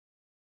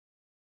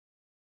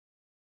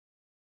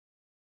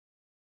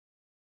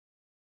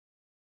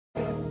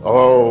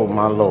Oh,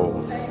 my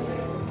Lord.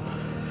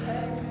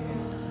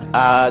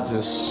 I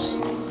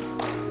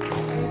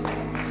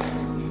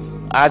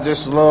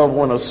just love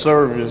when a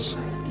service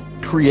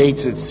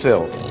creates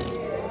itself.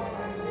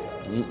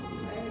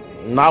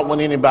 Not when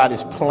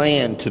anybody's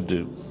planned to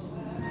do,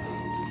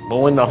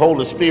 but when the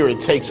Holy Spirit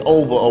takes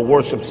over a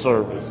worship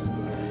service.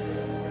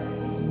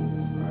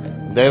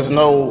 There's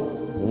no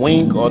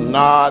wink or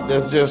nod.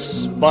 There's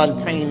just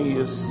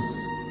spontaneous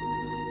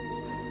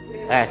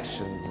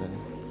actions. And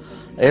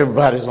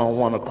everybody's on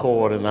one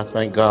accord, and I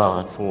thank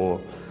God for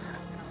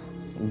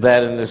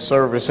that in this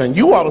service. And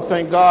you ought to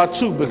thank God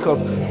too,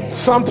 because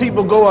some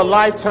people go a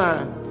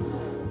lifetime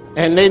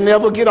and they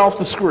never get off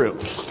the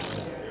script.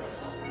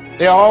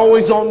 They're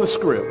always on the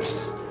script.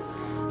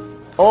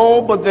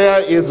 Oh, but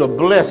there is a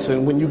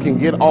blessing when you can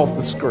get off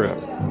the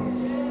script.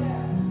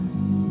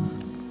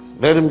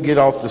 Let him get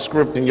off the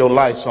script in your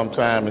life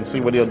sometime and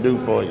see what he'll do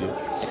for you.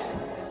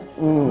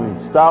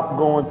 Stop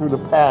going through the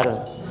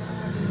pattern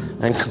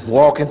and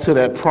walk into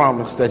that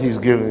promise that he's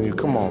giving you.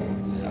 Come on.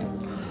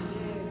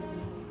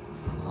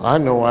 I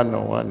know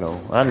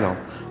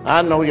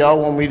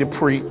y'all want me to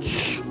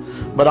preach,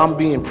 but I'm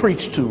being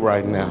preached to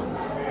right now.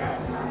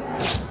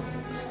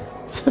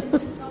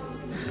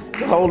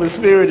 The Holy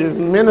Spirit is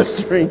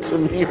ministering to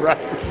me right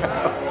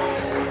now.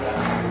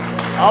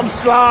 I'm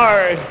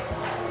sorry.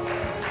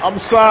 I'm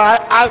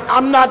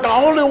not the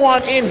only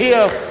one in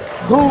here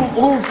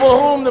who for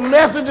whom the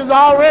message has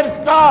already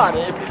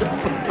started.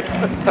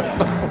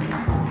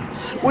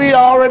 We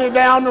already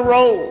down the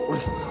road.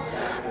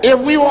 If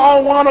we were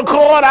on one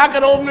accord, I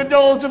could open the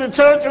doors to the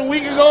church and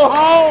we could go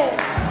home.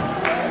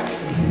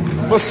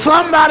 But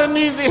somebody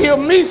needs to hear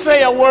me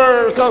say a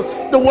word, because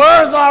the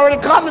word's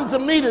already coming to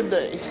me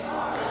today.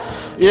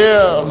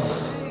 Yeah.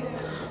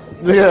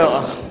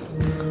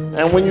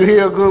 And when you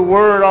hear a good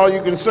word, all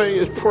you can say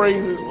is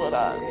praises what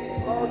I.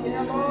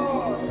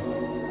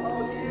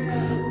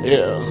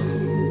 Yeah.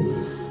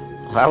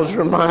 I was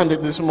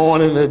reminded this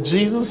morning that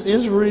Jesus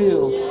is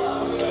real.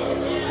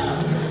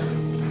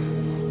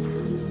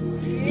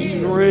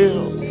 He's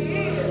real.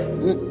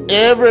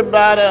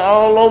 Everybody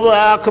all over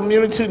our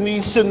community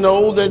needs to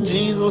know that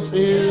Jesus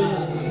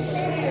is.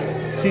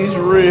 He's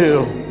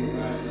real.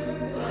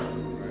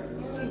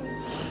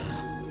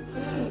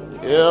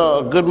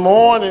 Yeah, good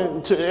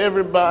morning to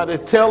everybody.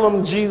 Tell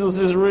them Jesus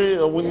is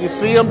real. When you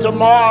see them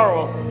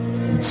tomorrow,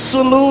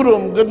 salute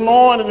them. Good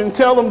morning and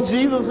tell them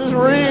Jesus is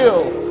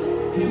real.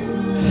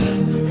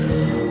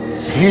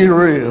 He's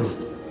real.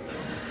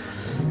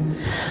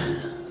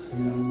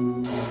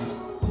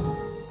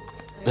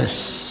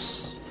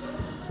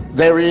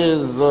 There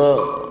is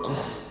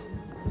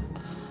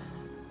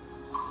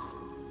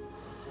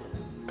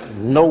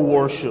no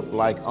worship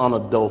like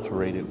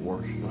unadulterated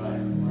worship.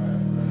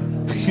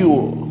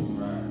 Pure.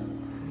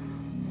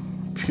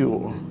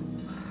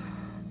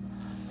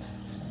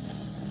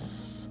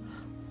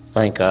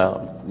 Thank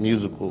our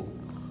musical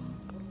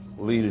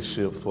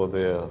leadership for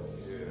their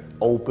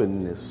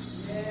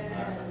openness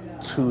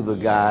to the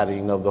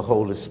guiding of the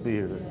Holy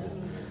Spirit,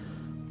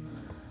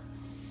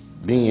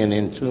 being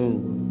in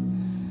tune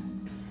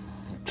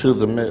to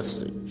the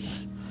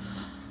message,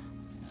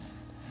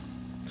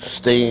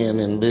 staying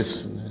and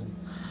listening.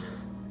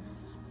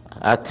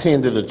 I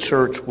attended a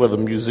church where the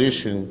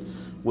musician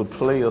would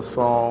play a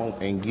song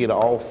and get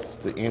off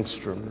the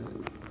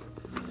instrument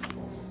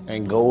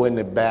and go in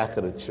the back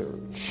of the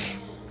church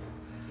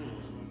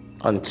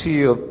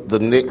until the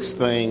next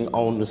thing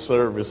on the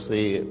service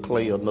said,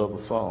 play another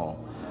song.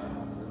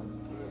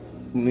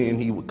 And then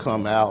he would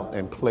come out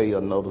and play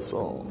another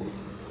song.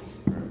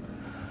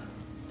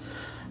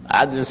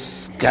 I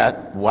just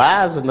got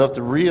wise enough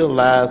to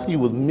realize he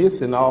was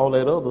missing all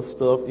that other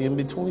stuff in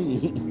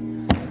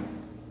between.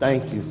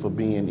 Thank you for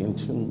being in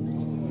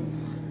tune,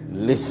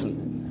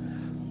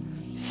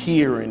 listening,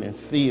 hearing, and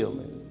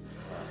feeling.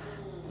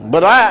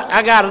 But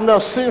I got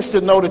enough sense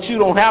to know that you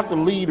don't have to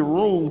leave the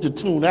room to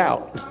tune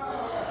out.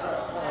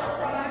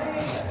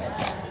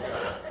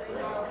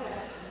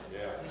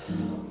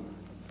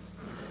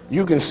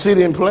 You can sit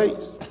in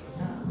place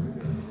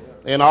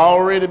and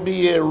already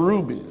be at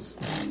Ruby's,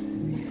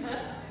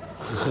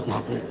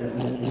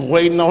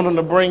 waiting on them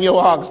to bring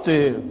your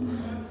oxtail.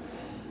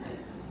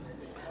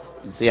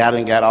 See, I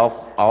done got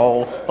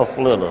off a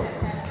flitter.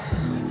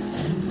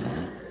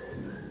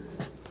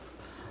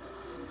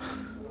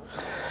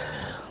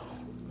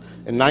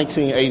 In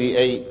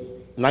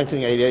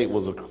 1988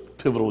 was a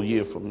pivotal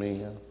year for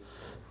me.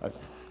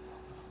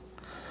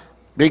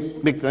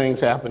 Big things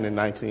happened in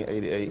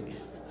 1988.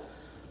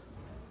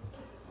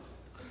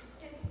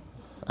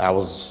 I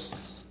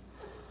was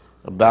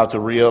about to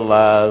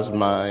realize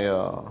my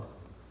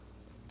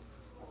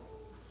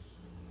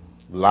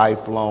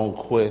lifelong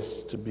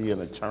quest to be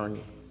an attorney.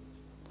 I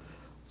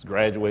was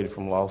graduated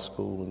from law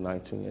school in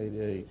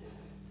 1988.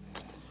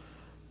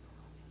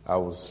 I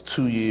was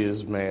 2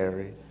 years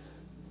married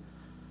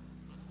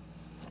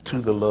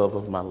to the love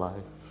of my life.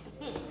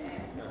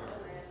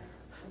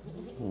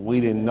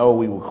 We didn't know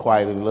we were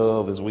quite in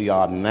love as we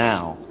are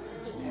now,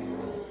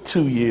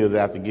 2 years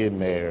after getting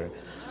married.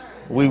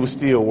 we were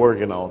still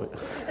working on it.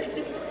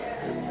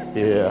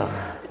 Yeah.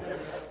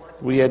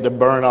 We had to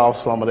burn off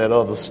some of that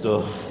other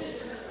stuff.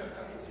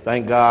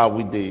 Thank God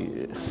we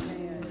did.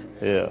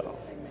 Yeah.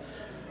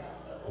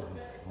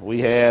 We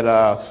had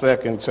our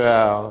second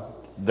child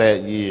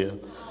that year.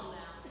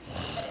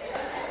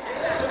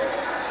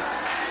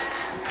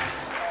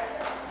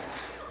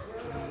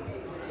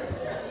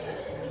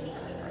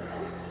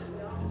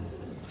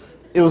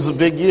 It was a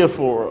big year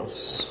for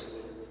us.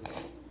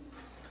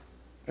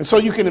 And so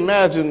you can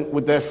imagine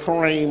with that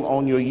frame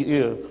on your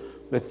year,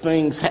 that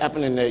things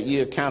happening that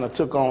year kind of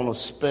took on a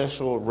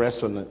special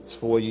resonance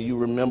for you. You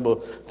remember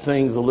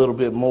things a little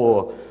bit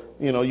more.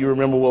 You know, you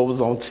remember what was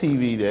on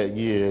TV that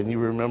year, and you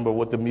remember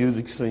what the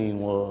music scene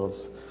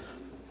was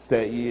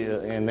that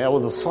year. And that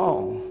was a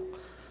song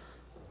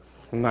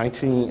in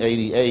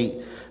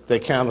 1988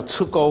 that kind of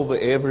took over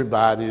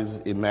everybody's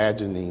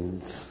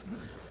imaginings.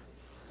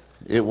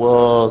 It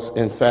was,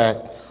 in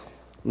fact,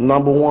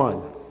 number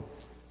one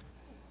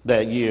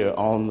that year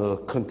on the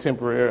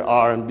contemporary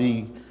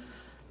R&B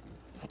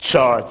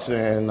charts,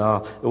 and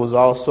it was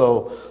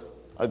also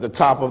at the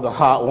top of the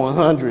Hot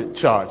 100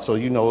 chart, so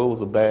you know it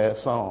was a bad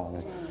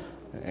song.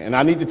 And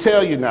I need to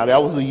tell you now,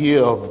 that was a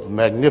year of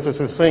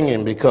magnificent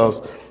singing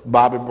because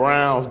Bobby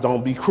Brown's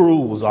Don't Be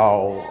Cruel was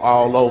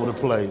all over the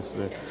place.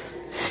 And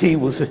he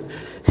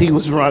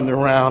was running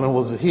around and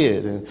was a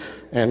hit.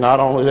 And not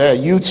only that,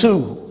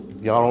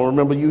 U2, y'all don't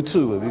remember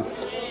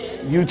U2.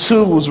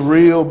 U2 was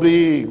real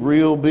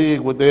big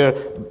with their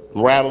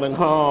Rattle and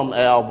Hum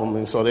album,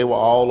 and so they were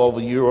all over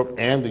Europe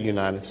and the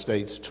United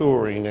States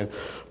touring.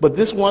 But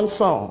this one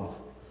song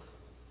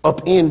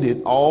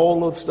upended all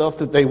the stuff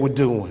that they were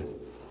doing.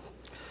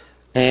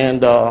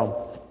 And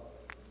the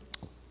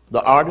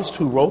artist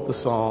who wrote the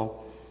song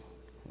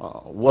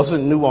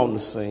wasn't new on the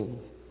scene,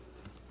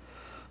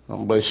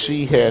 but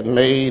she had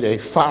made a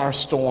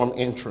firestorm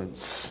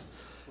entrance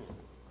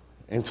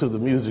into the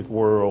music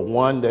world,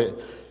 one that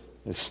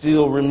is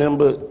still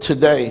remembered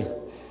today.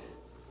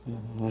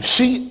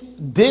 She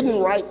didn't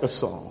write the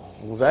song.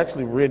 It was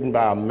actually written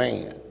by a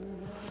man.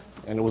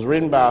 And it was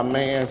written by a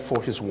man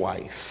for his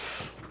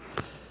wife.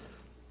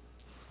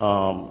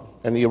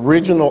 And the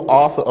original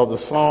author of the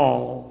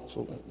song,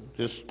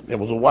 it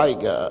was a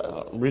white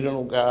guy,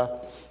 original guy,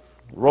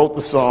 wrote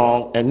the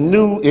song and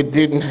knew it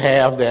didn't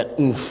have that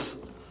oomph.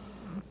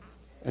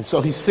 And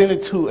so he sent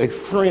it to a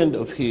friend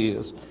of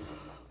his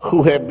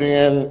who had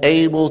been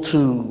able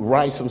to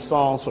write some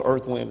songs for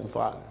Earth, Wind, and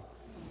Fire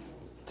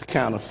to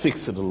kind of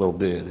fix it a little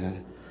bit.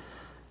 And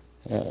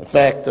in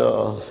fact,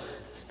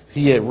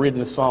 he had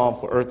written a song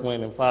for Earth,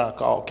 Wind, and Fire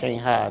called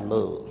Can't Hide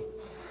Love.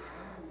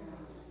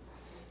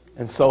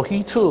 And so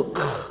he took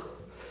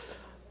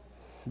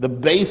the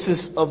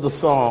basis of the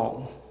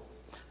song,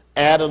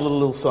 added a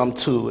little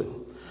something to it,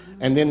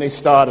 and then they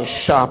started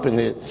shopping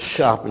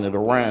it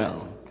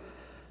around.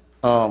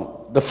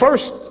 The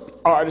first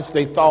artist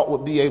they thought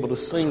would be able to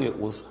sing it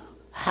was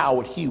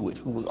Howard Hewitt,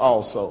 who was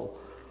also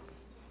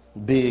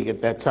big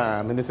at that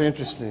time. And it's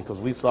interesting because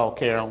we saw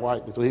Karen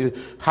White. So he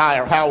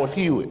hired Howard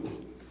Hewitt.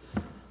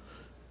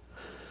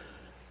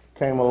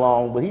 Came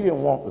along, but he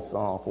didn't want the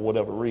song for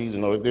whatever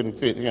reason, or it didn't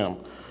fit him.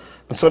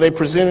 And so they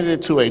presented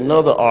it to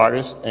another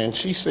artist, and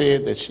she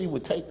said that she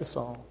would take the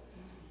song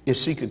if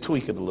she could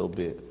tweak it a little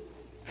bit.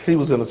 She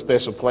was in a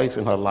special place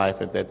in her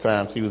life at that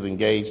time. She was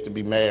engaged to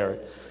be married.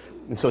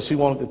 And so she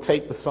wanted to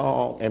take the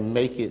song and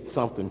make it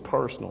something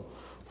personal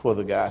for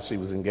the guy she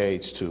was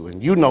engaged to.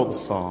 And you know the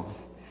song.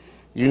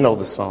 You know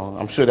the song.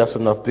 I'm sure that's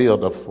enough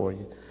build-up for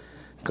you,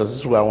 because this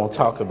is what I want to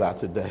talk about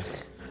today.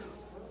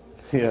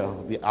 Yeah,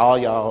 all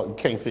y'all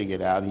can't figure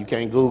it out. You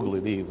can't Google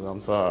it either.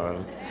 I'm sorry.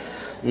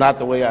 Not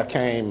the way I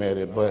came at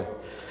it, but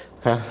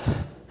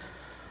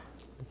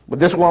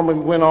this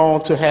woman went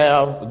on to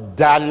have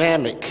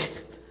dynamic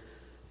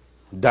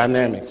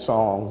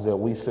songs that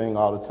we sing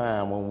all the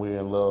time when we're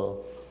in love.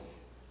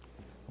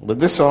 But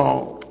this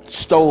song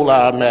stole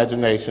our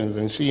imaginations,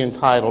 and she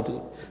entitled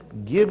it,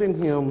 Giving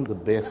Him the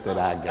Best That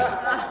I Got.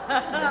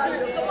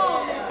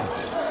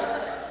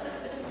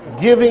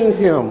 Giving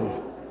Him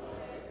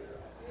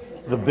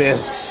the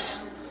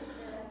best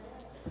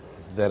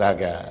that I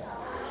got.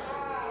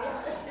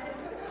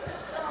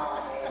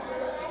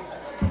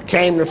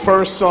 Came the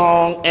first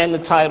song and the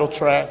title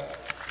track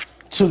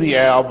to the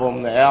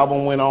album. The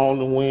album went on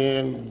to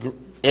win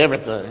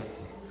everything.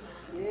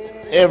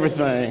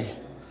 Everything.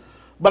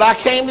 But I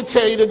came to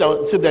tell you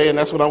today, and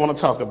that's what I want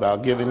to talk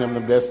about, giving Him the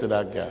best that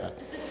I got.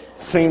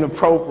 Seemed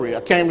appropriate.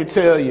 I came to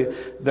tell you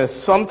that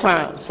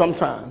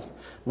sometimes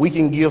we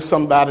can give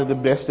somebody the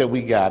best that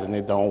we got and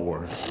it don't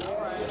work.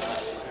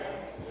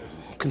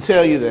 I can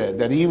tell you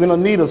that even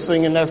Anita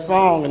singing that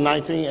song in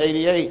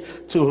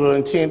 1988 to her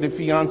intended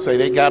fiance,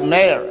 they got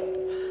married.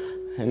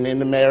 And then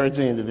the marriage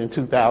ended in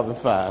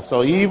 2005.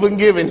 So even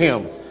giving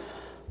Him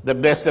the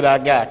best that I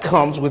got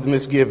comes with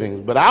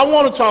misgiving. But I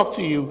want to talk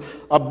to you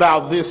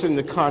about this in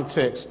the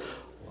context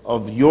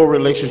of your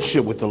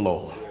relationship with the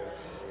Lord.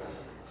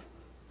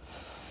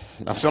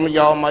 Now, some of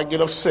y'all might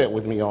get upset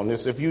with me on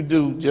this. If you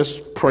do,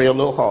 just pray a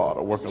little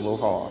harder, work a little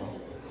harder.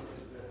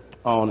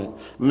 on it.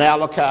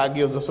 Malachi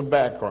gives us a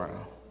background.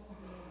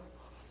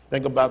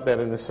 Think about that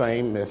in the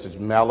same message.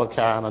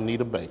 Malachi and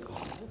Anita Baker.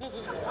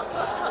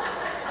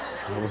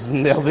 It was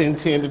never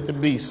intended to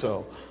be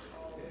so.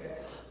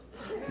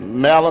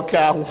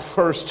 Malachi,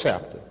 first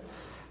chapter,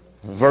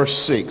 verse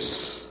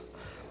 6.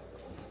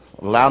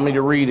 Allow me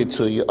to read it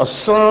to you. A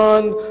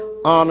son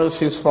honors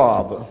his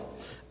father,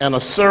 and a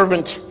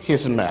servant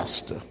his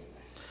master.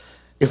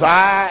 If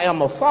I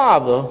am a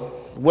father,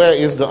 where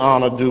is the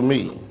honor due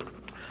me?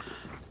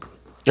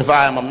 If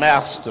I am a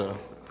master,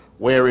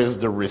 where is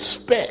the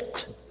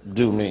respect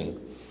due me?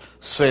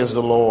 Says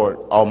the Lord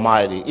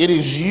Almighty. It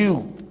is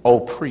you, O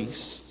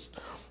priests,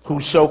 who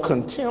show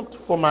contempt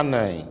for my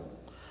name.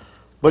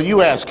 But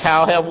you ask,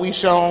 how have we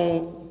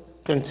shown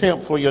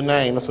contempt for your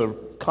name? It's a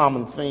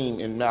common theme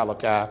in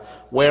Malachi.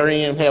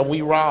 Wherein have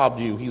we robbed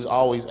you? He's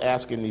always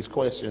asking these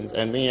questions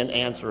and then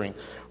answering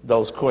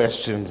those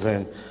questions.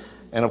 And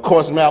of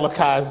course,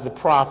 Malachi is the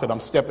prophet.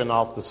 I'm stepping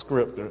off the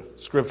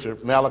scripture.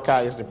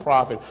 Malachi is the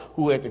prophet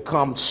who had to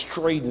come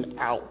straighten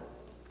out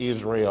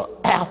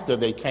Israel after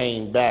they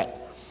came back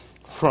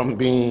from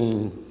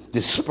being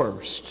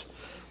dispersed.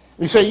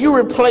 He said,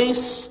 you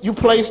place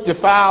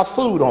defiled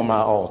food on my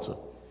altar.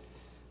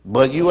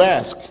 But you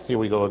ask, here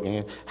we go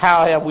again,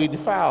 how have we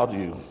defiled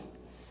you?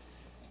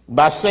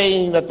 By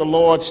saying that the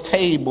Lord's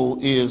table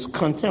is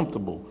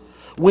contemptible.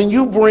 When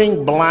you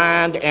bring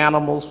blind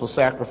animals for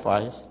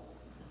sacrifice,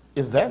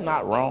 is that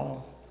not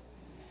wrong?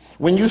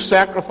 When you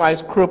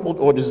sacrifice crippled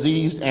or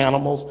diseased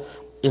animals,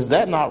 is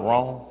that not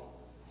wrong?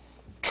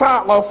 Try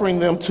offering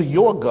them to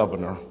your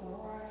governor.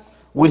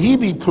 Would he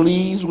be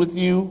pleased with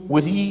you?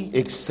 Would he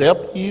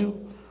accept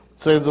you?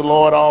 Says the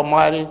Lord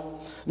Almighty.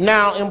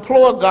 Now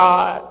implore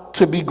God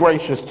to be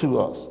gracious to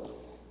us.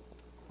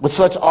 With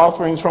such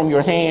offerings from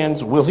your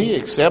hands, will he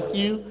accept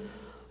you?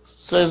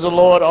 Says the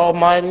Lord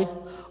Almighty.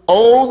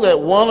 Oh, that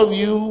one of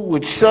you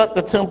would shut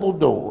the temple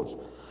doors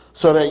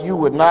so that you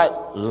would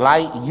not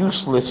light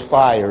useless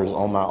fires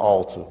on my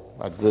altar.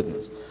 My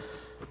goodness.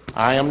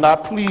 I am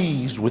not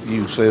pleased with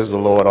you, says the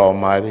Lord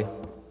Almighty,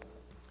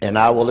 and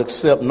I will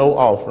accept no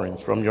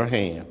offerings from your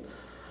hand.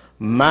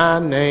 My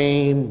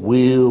name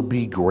will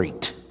be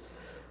great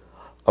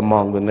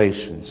among the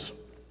nations.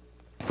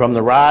 From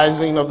the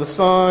rising of the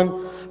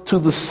sun to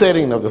the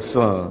setting of the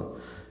sun,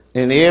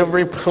 in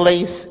every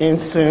place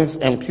incense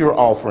and pure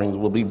offerings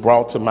will be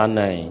brought to my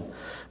name,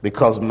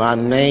 because my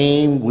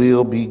name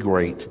will be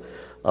great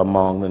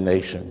among the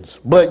nations.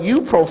 But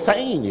you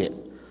profane it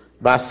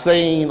by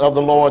saying of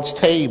the Lord's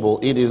table,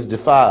 it is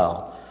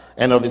defiled,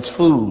 and of its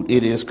food,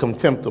 it is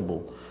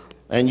contemptible.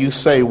 And you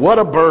say, what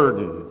a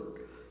burden,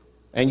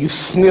 and you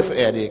sniff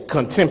at it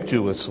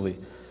contemptuously,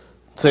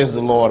 says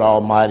the Lord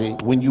Almighty,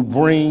 when you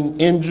bring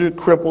injured,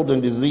 crippled,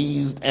 and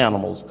diseased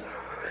animals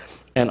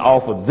and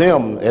offer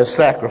them as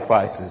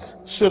sacrifices.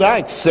 Should I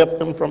accept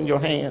them from your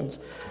hands,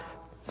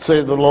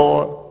 says the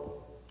Lord?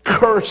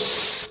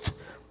 Cursed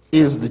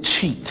is the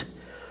cheat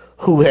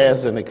who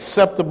has an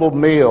acceptable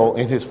male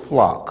in his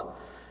flock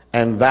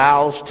and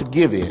vows to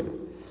give it,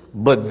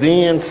 but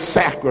then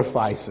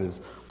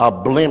sacrifices a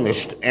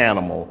blemished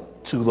animal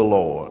to the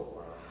Lord.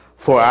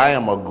 For I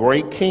am a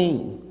great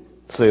king,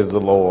 says the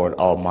Lord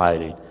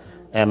Almighty,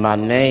 and my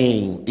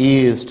name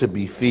is to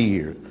be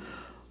feared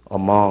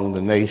among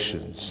the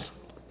nations.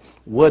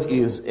 What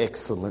is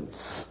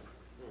excellence?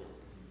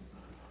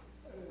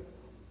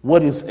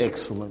 What is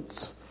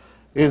excellence?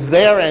 Is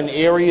there an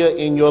area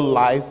in your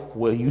life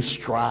where you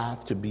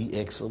strive to be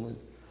excellent?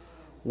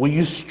 Where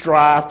you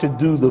strive to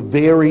do the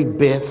very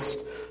best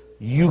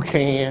you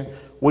can?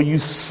 Where you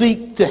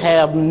seek to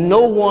have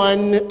no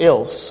one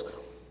else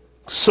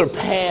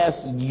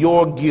surpass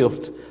your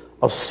gift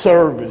of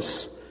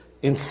service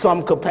in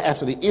some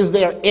capacity? Is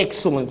there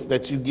excellence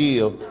that you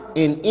give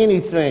in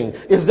anything?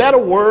 Is that a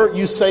word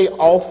you say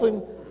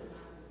often?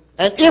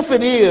 And if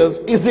it is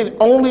it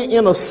only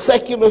in a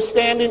secular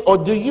standing, or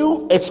do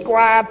you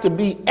ascribe to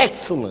be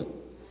excellent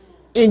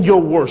in your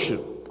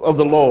worship of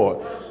the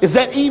Lord? Is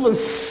that even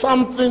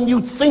something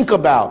you think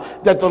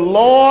about? That the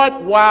Lord,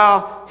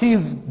 while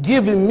he's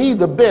giving me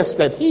the best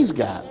that he's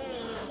got,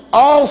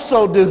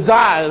 also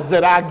desires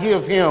that I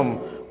give him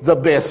the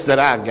best that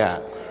I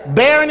got.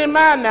 Bearing in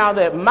mind now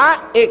that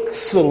my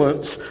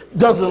excellence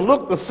doesn't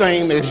look the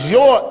same as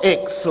your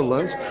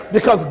excellence,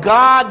 because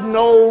God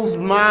knows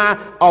my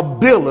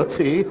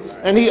ability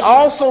and he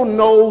also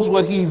knows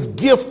what he's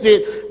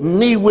gifted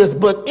me with.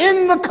 But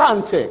in the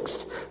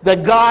context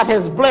that God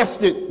has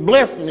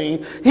blessed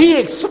me, he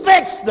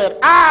expects that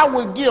I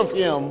would give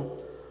him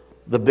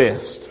the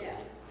best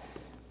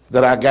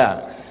that I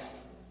got.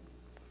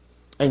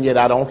 And yet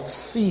I don't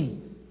see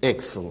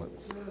excellence.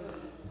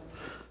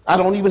 I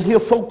don't even hear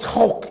folk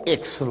talk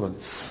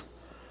excellence.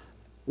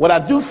 What I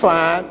do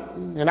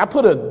find, and I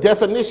put a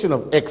definition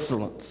of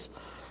excellence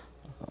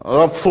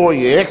up for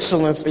you.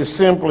 Excellence is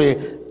simply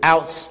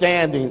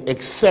outstanding,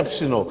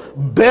 exceptional,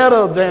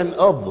 better than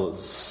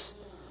others.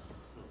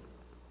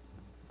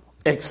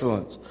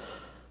 Excellence.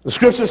 The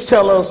scriptures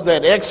tell us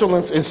that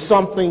excellence is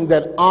something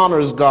that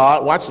honors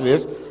God. Watch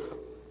this.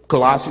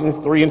 Colossians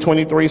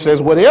 3:23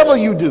 says, whatever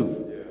you do,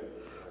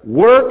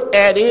 work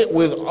at it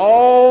with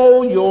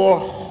all your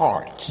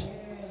heart.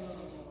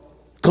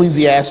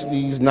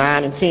 Ecclesiastes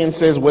 9:10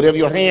 says, whatever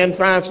your hand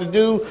finds to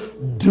do,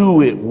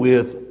 do it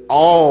with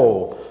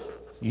all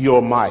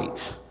your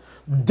might.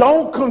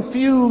 Don't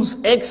confuse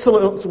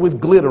excellence with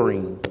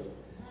glittering.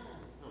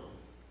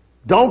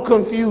 Don't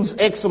confuse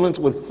excellence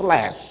with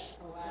flash.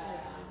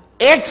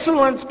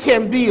 Excellence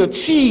can be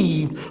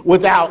achieved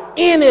without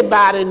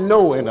anybody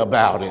knowing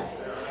about it,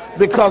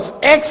 because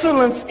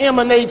excellence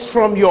emanates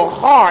from your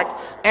heart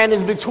and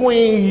is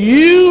between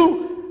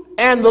you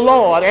and the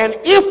Lord. And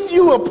if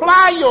you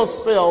apply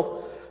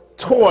yourself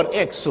toward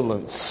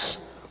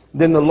excellence,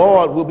 then the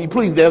Lord will be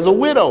pleased. There's a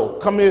widow,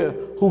 come here,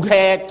 who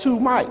had 2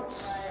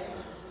 mites.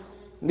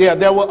 Yeah,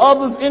 there were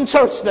others in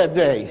church that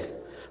day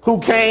who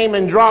came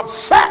and dropped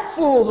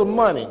sackfuls of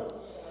money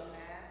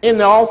in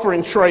the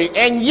offering tray,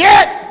 and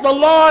yet the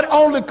Lord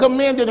only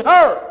commended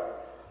her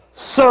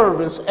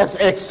service as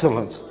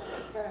excellence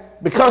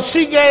because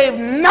she gave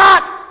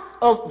not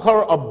of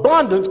her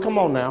abundance, come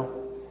on now,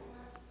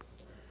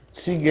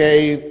 she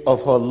gave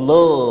of her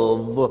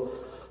love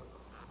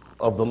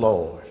of the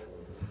Lord.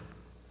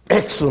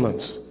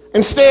 Excellence.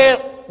 Instead,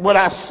 what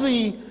I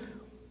see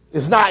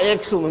is not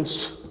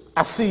excellence,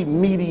 I see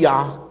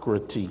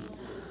mediocrity.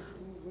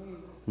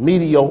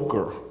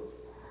 Mediocre,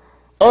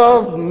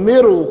 of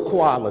middle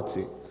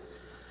quality,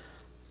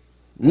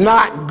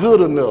 not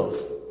good enough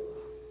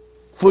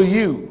for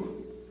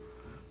you,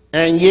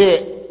 and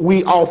yet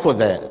we offer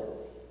that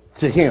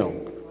to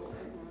him.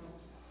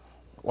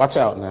 Watch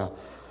out now.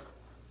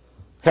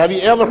 Have you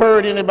ever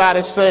heard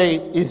anybody say,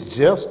 it's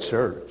just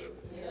church?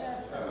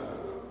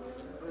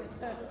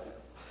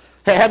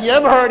 Have you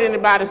ever heard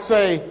anybody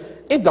say,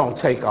 it don't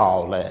take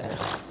all that?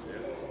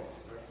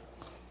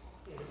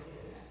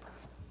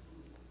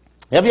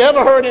 Have you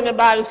ever heard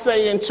anybody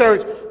say in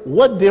church,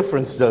 what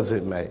difference does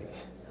it make?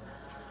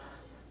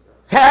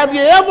 Have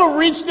you ever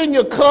reached in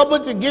your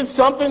cupboard to get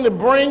something to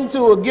bring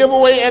to a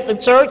giveaway at the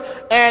church,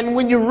 and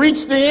when you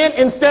reached in,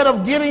 instead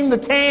of getting the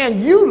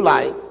can you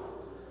like,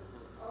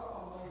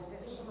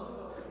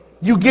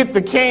 you get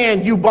the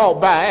can you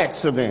bought by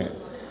accident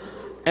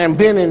and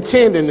been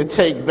intending to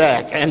take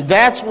back, and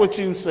that's what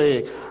you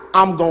say,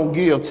 I'm going to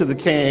give to the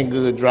canned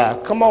good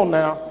drive. Come on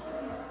now.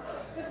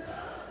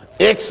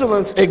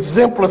 Excellence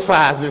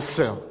exemplifies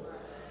itself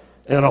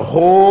in a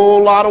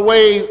whole lot of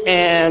ways,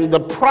 and the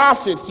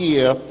prophet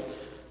here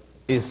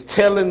is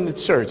telling the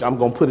church, I'm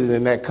going to put it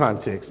in that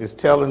context, is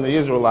telling the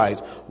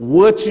Israelites,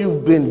 what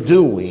you've been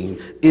doing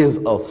is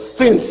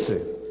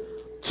offensive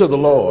to the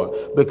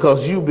Lord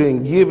because you've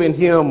been giving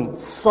him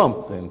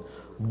something,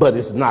 but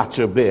it's not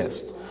your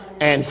best.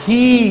 And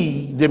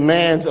he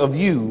demands of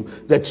you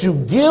that you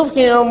give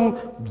him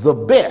the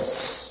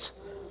best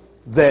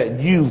that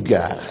you've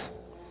got.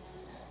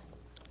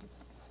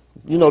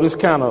 You know, this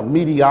kind of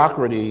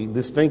mediocrity,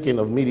 this thinking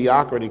of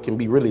mediocrity can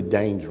be really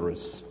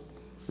dangerous,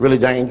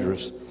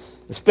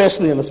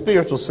 especially in a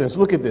spiritual sense.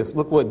 Look at this.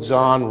 Look what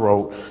John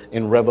wrote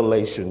in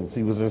Revelation.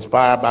 He was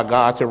inspired by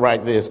God to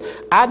write this.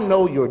 I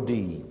know your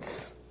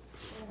deeds,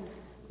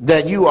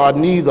 that you are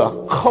neither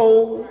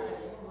cold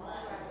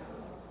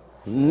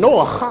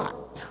nor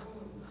hot.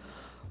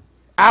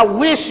 I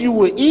wish you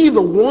were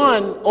either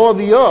one or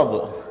the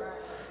other.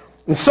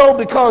 And so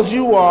because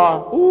you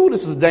are,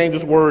 this is a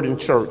dangerous word in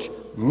church,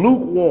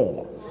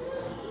 lukewarm.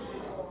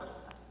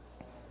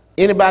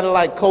 Anybody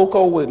like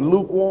cocoa with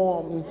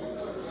lukewarm?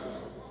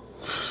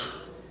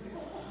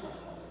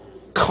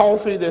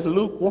 Coffee that's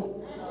lukewarm?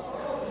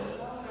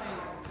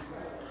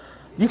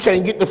 You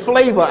can't get the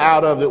flavor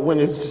out of it when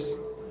it's,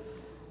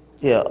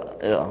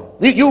 Look,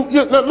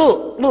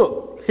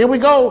 here we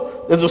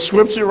go. There's a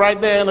scripture right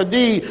there in a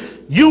deed.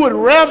 You would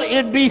rather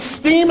it be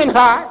steaming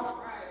hot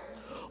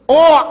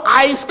or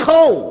ice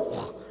cold.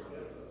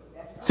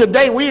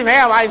 Today we didn't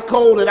have ice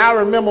cold, and I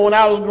remember when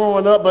I was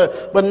growing up,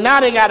 but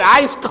now they got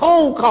ice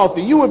cold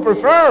coffee. You would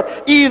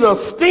prefer either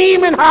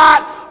steaming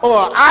hot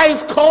or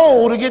ice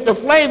cold to get the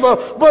flavor,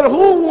 but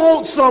who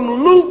wants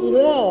some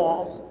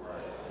lukewarm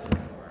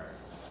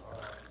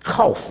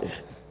coffee?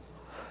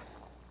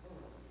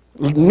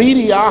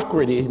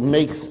 Mediocrity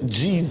makes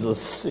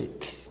Jesus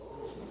sick.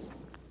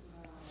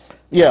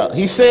 Yeah,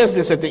 he says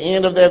this at the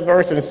end of that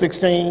verse in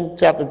 16,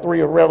 chapter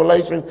 3 of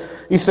Revelation.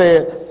 He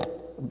said,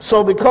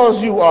 so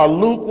because you are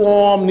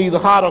lukewarm, neither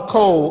hot or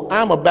cold,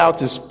 I'm about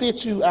to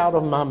spit you out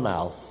of my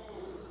mouth.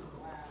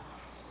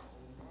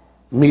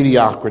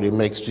 Mediocrity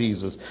makes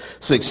Jesus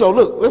sick. So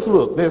let's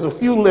look. There's a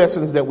few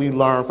lessons that we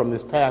learn from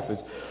this passage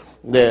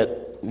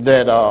that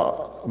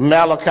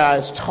Malachi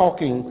is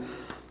talking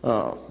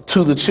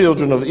to the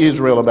children of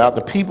Israel about,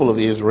 the people of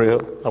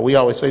Israel. We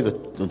always say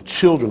the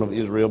children of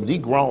Israel, but these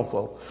grown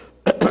folk.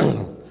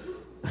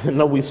 I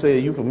know we say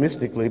it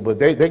euphemistically, but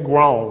they're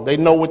grown. They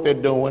know what they're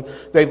doing.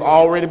 They've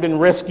already been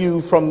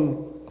rescued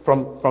from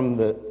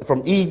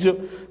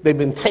Egypt. They've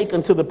been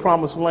taken to the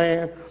promised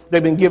land.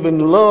 They've been given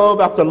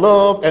love after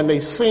love, and they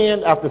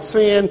sinned after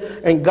sin,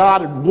 and God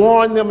had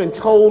warned them and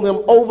told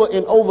them over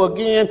and over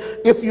again,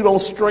 if you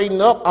don't straighten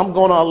up, I'm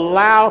going to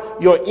allow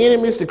your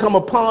enemies to come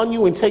upon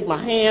you and take my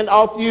hand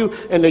off you.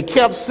 And they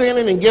kept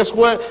sinning, and guess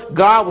what?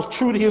 God was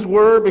true to his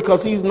word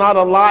because he's not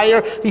a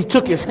liar. He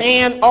took his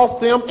hand off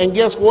them, and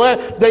guess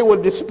what? They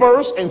were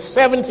dispersed, and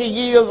 70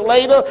 years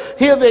later,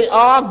 here they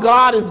are.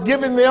 God is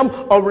giving them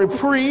a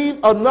reprieve,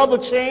 another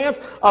chance,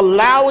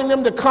 allowing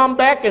them to come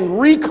back and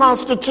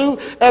reconstitute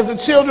as the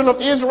children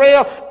of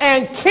Israel.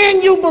 And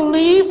can you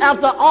believe,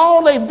 after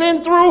all they've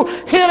been through,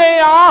 here they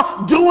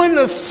are doing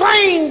the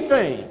same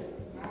thing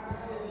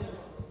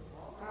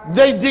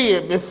they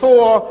did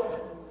before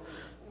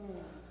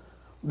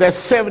that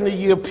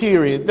 70-year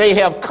period. They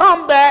have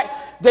come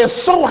back. They're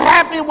so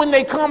happy when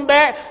they come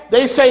back.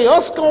 They say,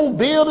 us going to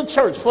build a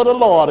church for the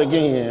Lord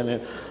again,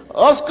 and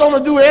us going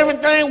to do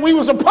everything we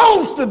were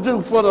supposed to do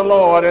for the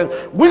Lord, and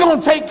we're going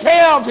to take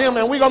care of him,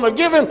 and we're going to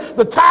give him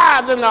the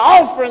tithes and the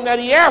offering that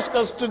he asked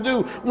us to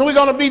do, and we're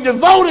going to be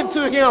devoted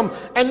to him.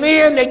 And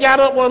then they got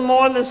up one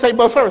morning and say,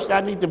 but first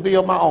I need to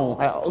build my own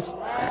house.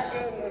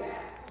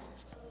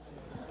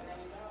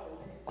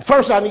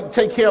 First I need to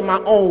take care of my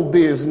own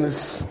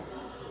business.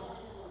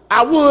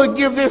 I would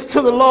give this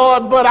to the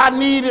Lord, but I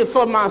need it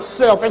for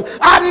myself, and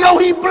I know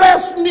he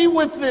blessed me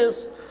with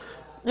this.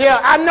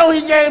 Yeah, I know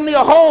he gave me a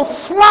whole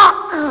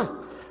flock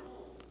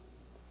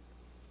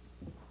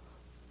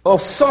of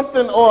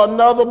something or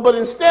another, but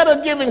instead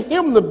of giving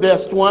him the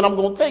best one, I'm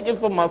going to take it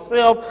for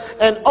myself.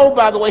 And oh,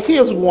 by the way,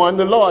 here's one.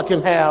 The Lord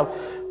can have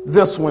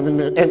this one.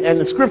 And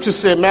the scripture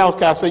said,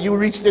 Malachi said, you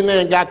reached in there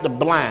and got the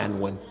blind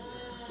one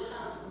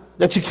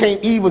that you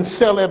can't even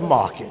sell at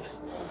market.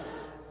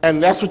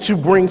 And that's what you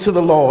bring to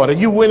the Lord. And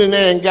you went in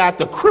there and got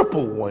the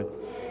crippled one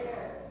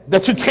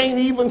that you can't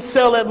even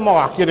sell at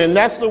market, and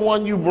that's the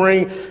one you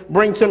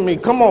bring to me.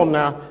 Come on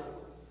now.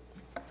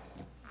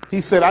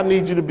 He said, I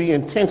need you to be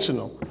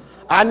intentional.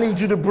 I need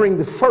you to bring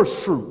the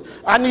first fruit.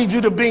 I need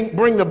you to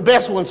bring the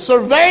best one.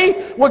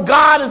 Survey what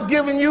God has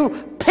given you.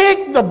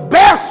 Pick the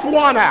best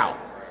one out.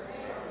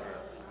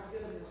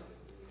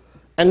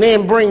 And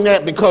then bring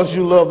that because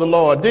you love the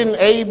Lord. Didn't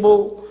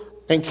Abel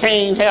and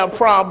Cain have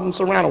problems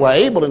surrounding? Well,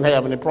 Abel didn't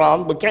have any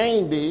problems, but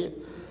Cain did.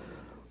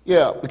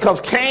 Yeah,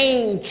 because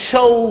Cain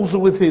chose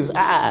with his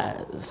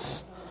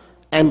eyes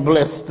and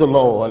blessed the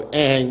Lord,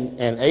 and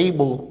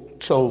Abel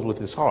chose with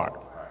his heart.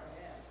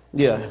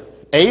 Yeah,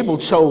 Abel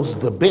chose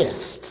the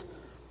best,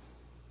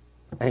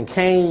 and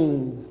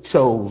Cain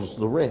chose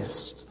the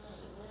rest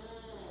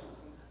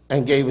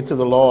and gave it to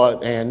the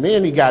Lord. And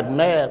then he got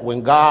mad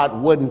when God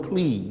wasn't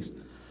pleased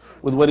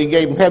with what he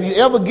gave him. Have you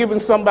ever given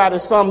somebody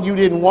something you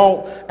didn't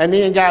want and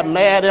then got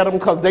mad at them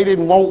because they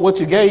didn't want what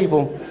you gave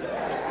them?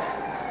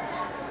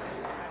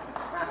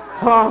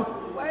 Huh?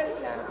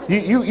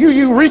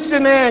 You reached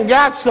in there and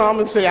got some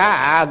and said,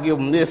 I'll give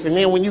them this. And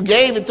then when you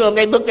gave it to them,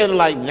 they looked at it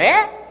like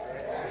that.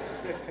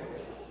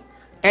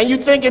 And you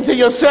thinking to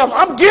yourself,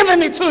 I'm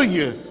giving it to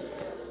you.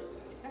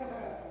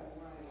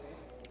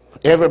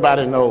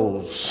 Everybody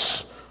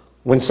knows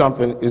when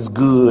something is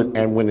good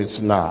and when it's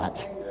not.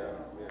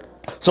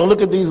 So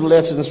look at these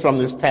lessons from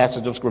this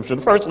passage of scripture.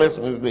 The first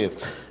lesson is this.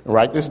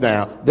 Write this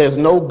down. There's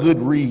no good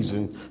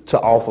reason to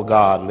offer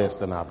God less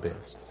than our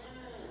best.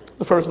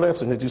 The first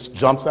lesson, it just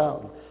jumps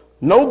out.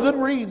 No good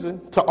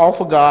reason to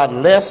offer God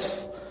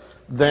less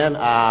than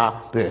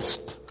our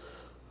best.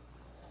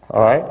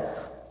 All right?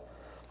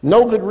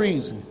 No good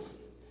reason.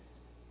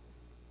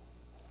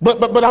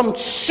 But I'm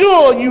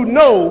sure you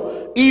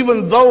know,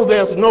 even though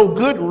there's no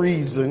good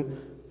reason,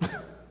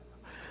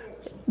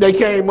 they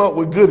came up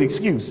with good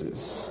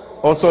excuses.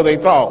 Or so they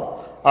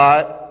thought.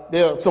 All right?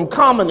 There are some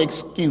common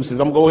excuses.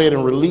 I'm going to go ahead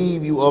and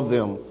relieve you of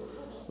them.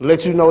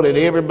 Let you know that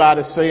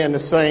everybody's saying the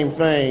same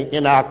thing.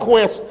 In our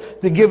quest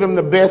to give him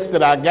the best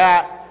that I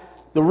got,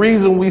 the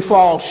reason we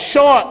fall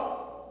short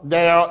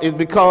there is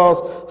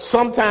because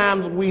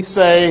sometimes we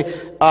say,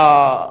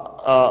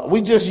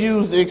 we just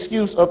use the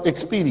excuse of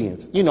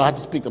expedience. You know, I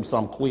just picked up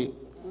something quick.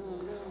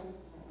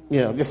 You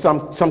know, just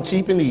some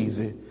cheap and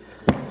easy.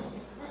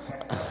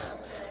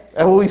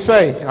 That's what we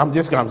say. I'm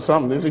just got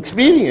something that's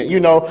expedient. You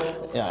know,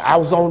 I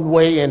was on the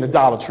way and the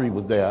Dollar Tree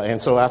was there,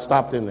 and so I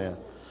stopped in there.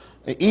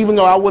 Even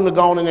though I wouldn't have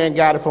gone in there and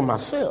got it for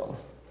myself.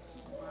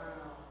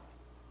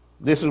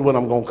 This is what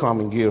I'm going to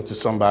come and give to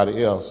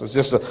somebody else. It's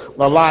just a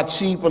lot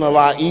cheaper and a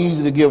lot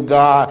easier to give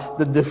God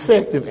the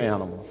defective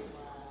animal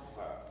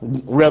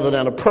rather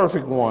than a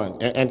perfect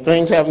one. And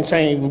things haven't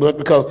changed, but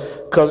because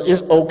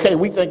it's okay.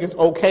 We think it's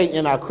okay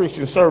in our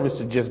Christian service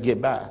to just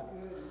get by.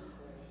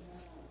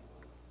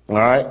 All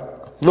right?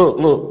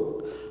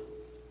 Look.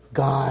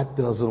 God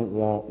doesn't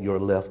want your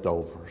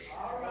leftovers.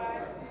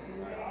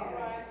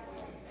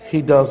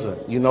 He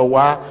doesn't. You know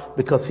why?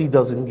 Because he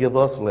doesn't give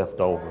us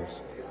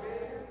leftovers.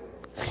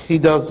 He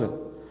doesn't.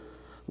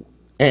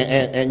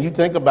 And you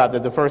think about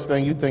that, the first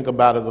thing you think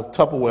about is a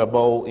Tupperware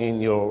bowl in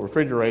your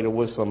refrigerator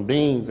with some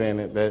beans in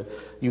it that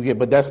you get,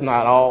 but that's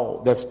not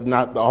all. That's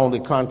not the only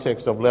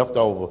context of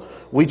leftover.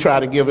 We try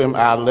to give him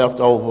our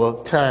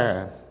leftover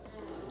time.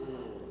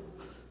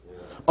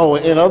 Oh,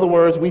 in other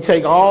words, we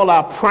take all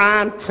our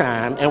prime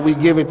time and we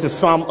give it to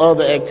some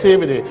other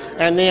activity.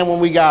 And then when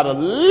we got a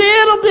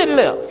little bit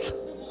left,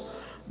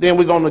 then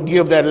we're going to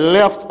give that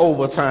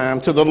leftover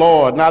time to the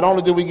Lord. Not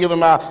only do we give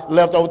him our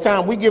leftover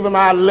time, we give him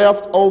our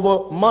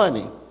leftover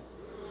money.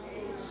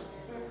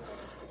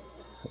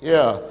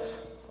 Yeah.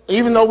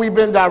 Even though we've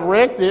been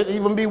directed,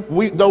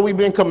 though we've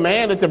been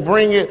commanded to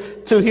bring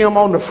it to him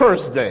on the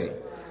first day.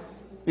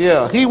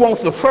 Yeah, he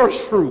wants the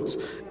first fruits.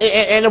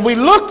 And if we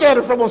look at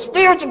it from a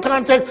spiritual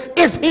context,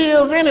 it's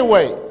his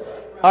anyway.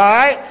 All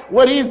right?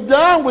 What he's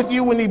done with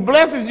you when he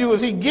blesses you is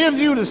he gives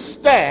you the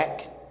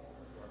stack.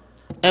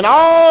 And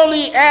all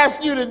he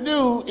asks you to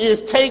do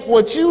is take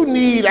what you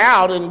need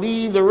out and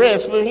leave the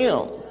rest for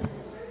him.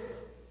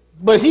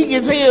 But he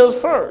gets his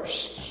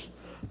first.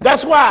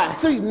 That's why,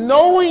 see,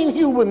 knowing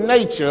human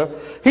nature,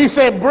 he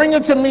said, bring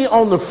it to me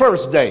on the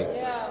first day.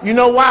 Yeah. You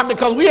know why?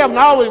 Because we haven't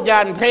always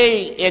gotten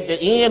paid at the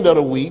end of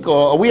the week,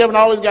 or we haven't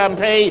always gotten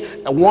paid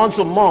once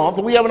a month.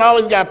 We haven't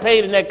always got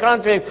paid in that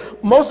context.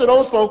 Most of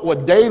those folk were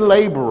day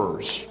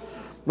laborers.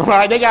 All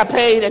right, they got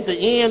paid at the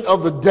end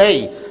of the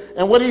day.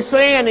 And what he's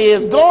saying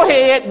is, go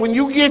ahead, when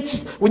you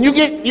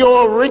get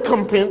your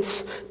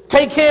recompense,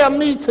 take care of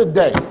me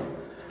today.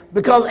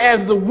 Because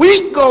as the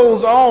week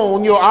goes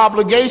on, your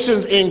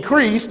obligations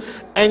increase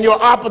and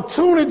your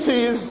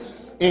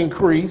opportunities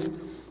increase,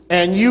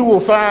 and you will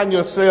find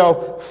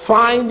yourself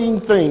finding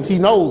things, he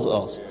knows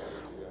us,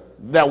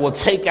 that will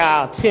take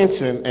our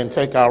attention and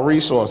take our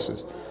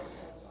resources.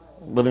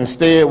 But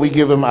instead, we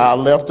give him our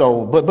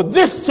leftover. But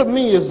this, to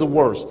me, is the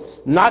worst.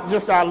 Not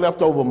just our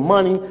leftover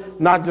money,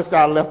 not just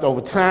our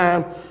leftover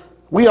time.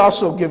 We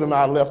also give him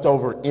our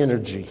leftover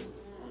energy.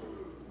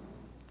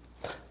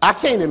 I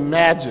can't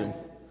imagine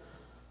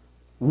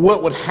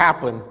what would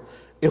happen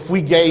if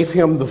we gave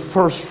him the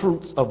first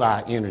fruits of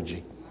our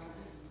energy,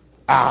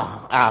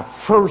 our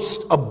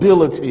first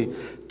ability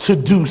to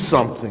do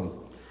something.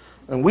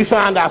 And we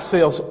find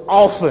ourselves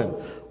often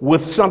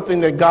with something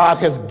that God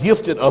has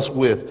gifted us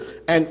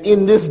with. And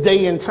in this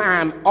day and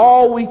time,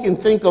 all we can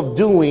think of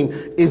doing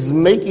is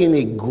making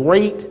it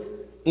great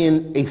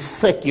in a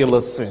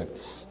secular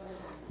sense,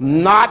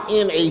 not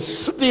in a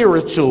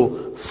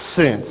spiritual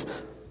sense.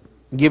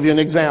 I'll give you an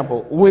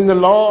example. When the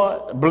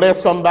Lord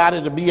bless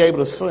somebody to be able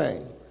to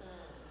sing,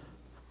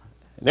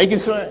 they can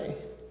sing.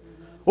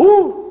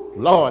 Ooh,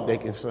 Lord, they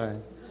can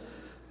sing.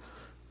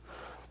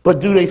 But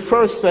do they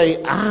first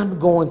say, I'm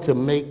going to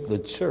make the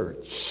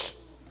church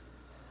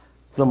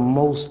the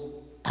most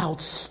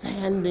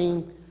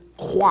outstanding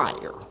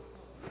choir?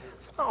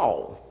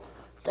 No,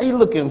 they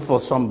looking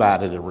for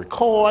somebody to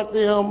record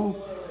them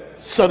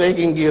so they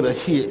can get a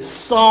hit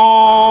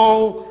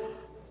song.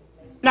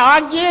 Now,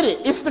 I get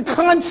it. It's the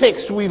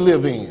context we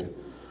live in.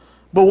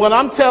 But what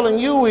I'm telling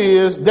you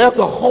is there's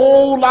a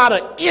whole lot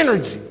of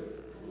energy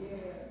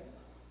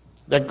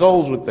that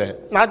goes with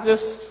that. Not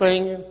just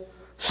singing,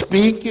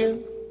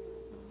 speaking,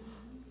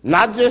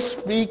 not just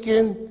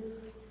speaking,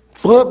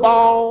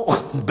 football,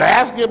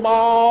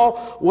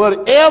 basketball,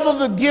 whatever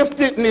the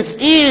giftedness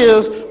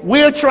is,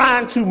 we're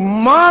trying to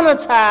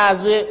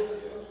monetize it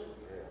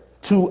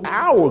to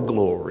our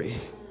glory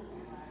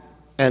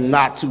and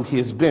not to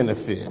his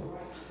benefit.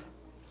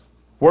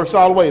 Works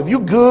all the way. If you're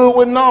good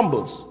with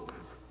numbers,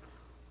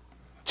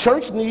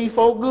 church need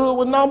folk good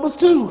with numbers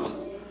too.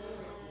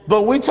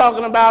 But we're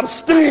talking about a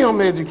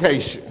STEM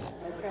education.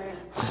 Okay.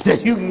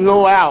 That you can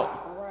go out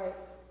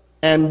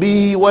and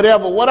be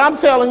whatever. What I'm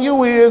telling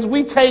you is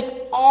we take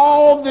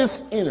all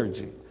this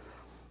energy,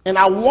 and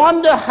I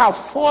wonder how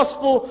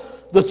forceful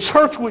the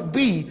church would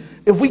be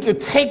if we could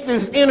take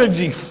this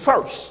energy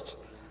first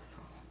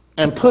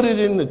and put it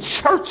in the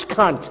church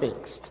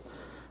context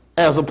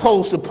as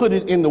opposed to put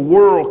it in the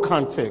world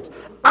context.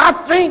 I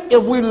think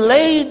if we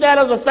laid that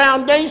as a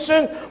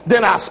foundation,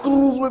 then our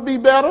schools would be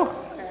better.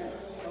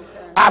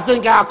 I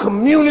think our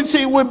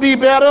community would be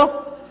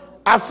better.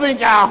 I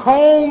think our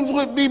homes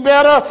would be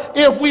better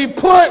if we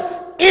put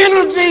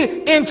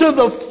energy into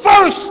the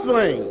first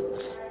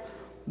things.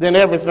 Then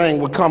everything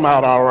would come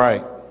out all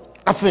right.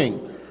 I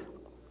think.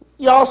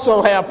 You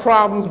also have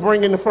problems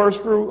bringing the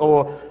first fruit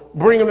or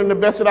bringing in the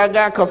best that I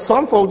got because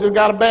some folks just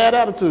got a bad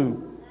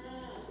attitude.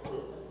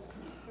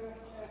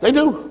 They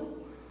do.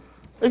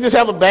 They just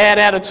have a bad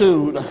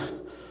attitude.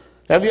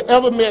 Have you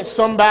ever met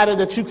somebody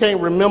that you can't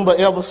remember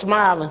ever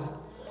smiling?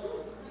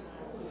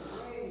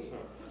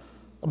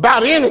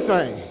 About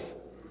anything.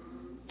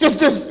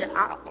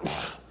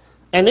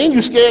 And then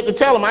you're scared to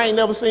tell them, I ain't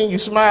never seen you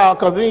smile,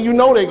 because then you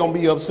know they're going to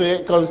be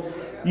upset because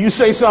you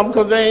say something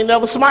because they ain't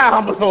never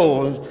smiled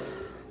before.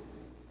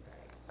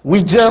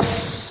 We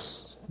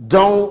just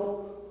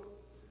don't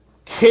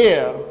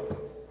care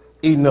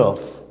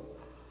enough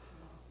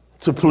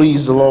to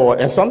please the Lord.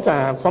 And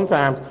sometimes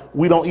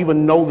we don't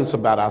even know this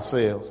about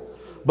ourselves.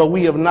 But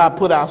we have not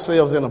put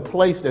ourselves in a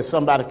place that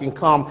somebody can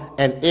come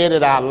and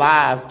edit our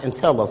lives and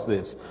tell us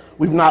this.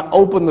 We've not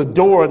opened the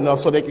door enough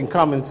so they can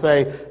come and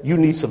say, you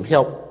need some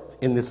help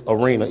in this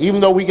arena.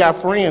 Even though we got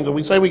friends, or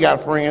we say we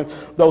got friends,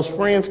 those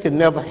friends can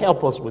never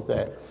help us with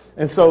that.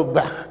 And so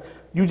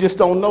you just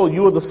don't know.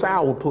 You're the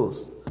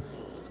sourpuss.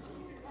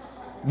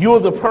 You're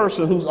the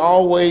person who's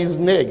always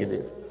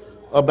negative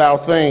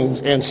about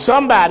things. And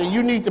somebody,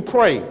 you need to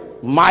pray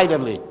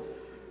mightily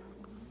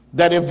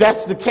that if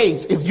that's the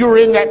case, if you're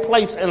in that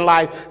place in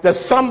life, that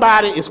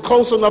somebody is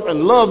close enough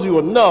and loves you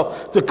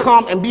enough to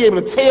come and be able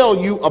to tell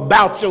you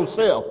about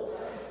yourself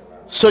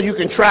so you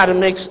can try to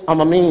make some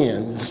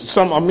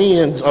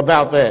amends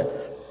about that.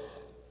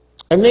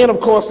 And then, of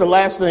course, the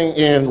last thing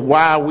in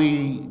why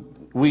we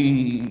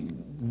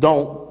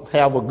don't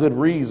have a good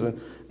reason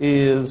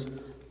is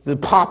the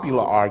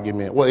popular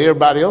argument. Well,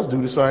 everybody else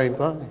do the same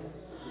thing.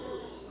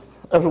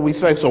 That's what we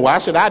say. So why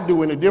should I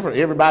do any different?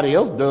 Everybody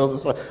else does.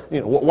 It's like,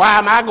 why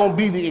am I going to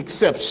be the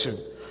exception?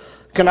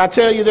 Can I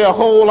tell you there are a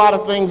whole lot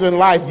of things in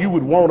life you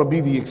would want to be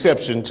the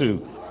exception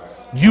to.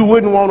 You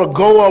wouldn't want to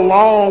go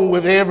along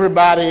with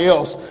everybody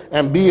else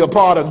and be a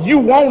part of. You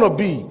want to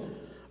be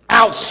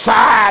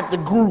outside the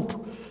group.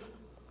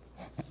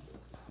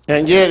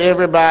 And yet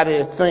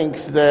everybody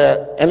thinks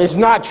that, and it's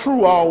not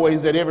true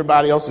always that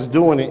everybody else is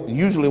doing it.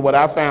 Usually what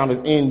I found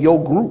is in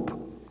your group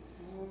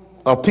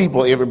of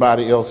people,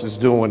 everybody else is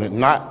doing it,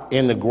 not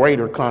in the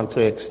greater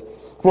context.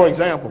 For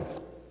example,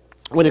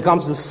 when it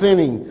comes to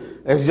sinning,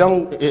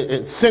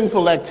 it's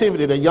sinful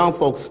activity that young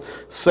folks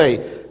say,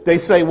 they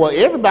say, well,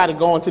 everybody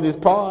going to this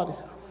party.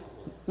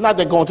 Not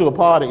that going to a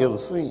party is a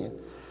sin.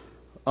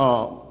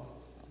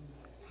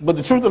 But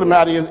the truth of the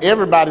matter is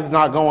everybody's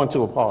not going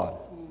to a party.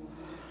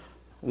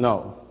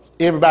 No.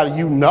 Everybody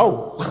you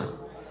know.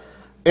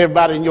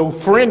 Everybody in your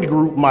friend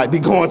group might be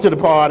going to the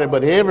party,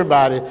 but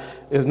everybody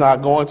is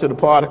not going to the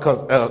party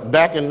because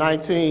back in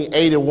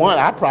 1981,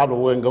 I probably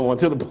wasn't going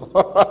to the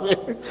party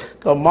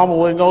because mama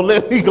wasn't going to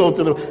let me go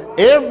to the.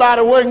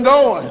 Everybody wasn't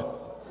going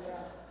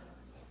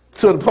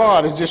to the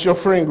party. It's just your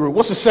friend group.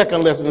 What's the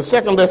second lesson? The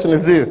second lesson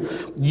is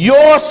this.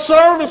 Your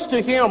service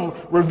to him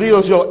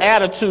reveals your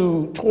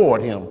attitude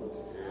toward him.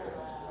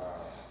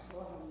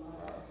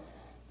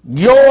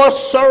 Your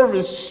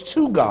service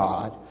to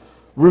God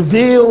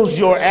reveals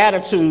your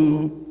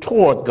attitude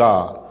toward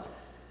God.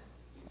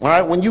 All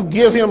right, when you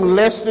give him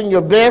less than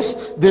your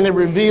best, then it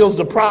reveals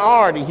the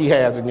priority he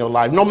has in your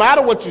life. No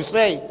matter what you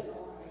say,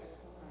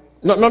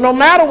 no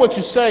matter what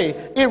you say,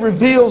 it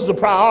reveals the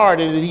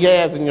priority that he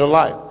has in your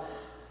life.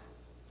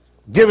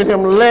 Giving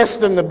him less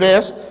than the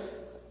best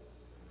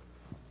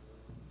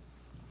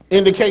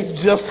indicates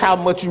just how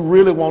much you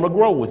really want to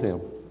grow with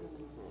him.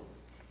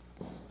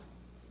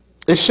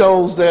 It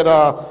shows that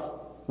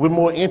we're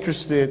more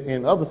interested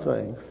in other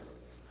things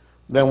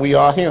than we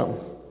are him.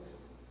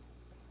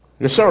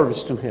 Your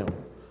service to him.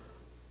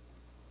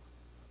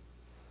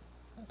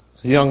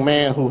 A young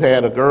man who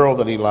had a girl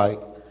that he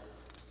liked,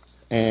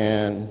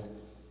 and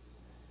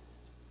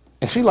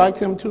she liked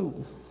him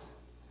too.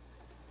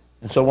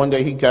 And so one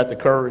day he got the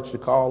courage to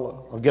call her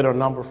or get her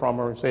number from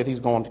her and said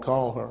he's going to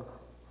call her.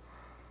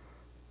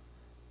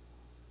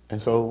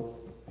 And so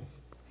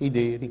he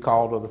did. He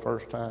called her the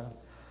first time.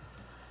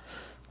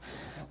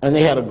 And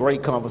they had a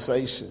great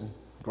conversation.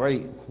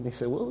 Great. And they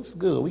said, well, it's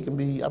good.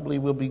 I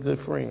believe we'll be good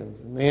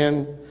friends. And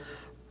then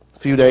a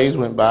few days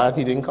went by and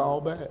he didn't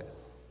call back.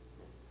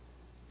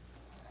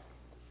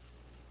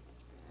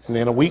 And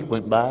then a week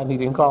went by and he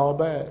didn't call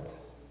back.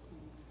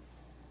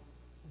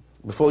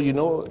 Before you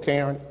know it,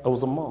 Karen, it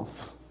was a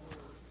month.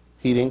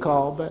 He didn't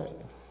call back.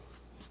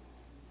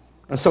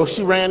 And so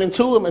she ran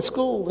into him at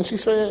school and she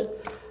said,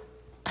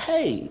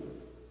 hey,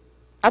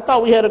 I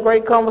thought we had a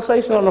great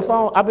conversation on the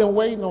phone. I've been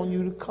waiting on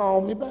you to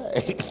call me back.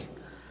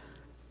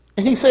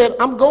 And he said,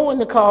 I'm going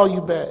to call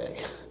you back.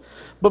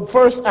 But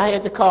first I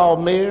had to call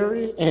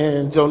Mary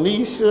and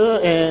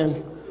Jonisha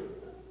and,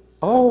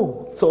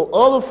 so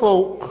other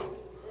folk,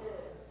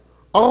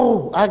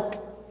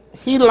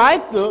 he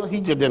liked her.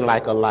 He just didn't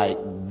like her like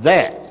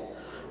that,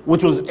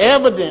 which was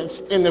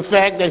evidenced in the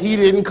fact that he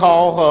didn't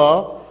call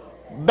her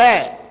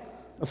back.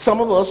 Some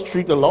of us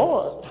treat the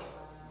Lord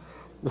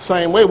the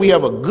same way. We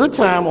have a good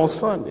time on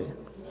Sunday.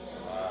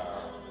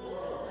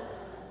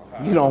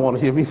 You don't want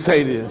to hear me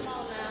say this.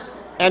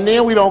 And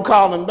then we don't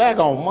call him back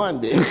on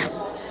Monday.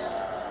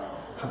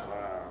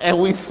 And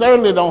we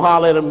certainly don't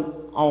holler at him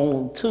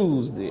on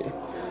Tuesday.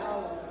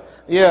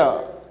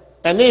 Yeah.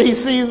 And then he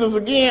sees us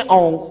again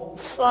on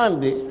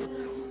Sunday.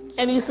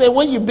 And he said,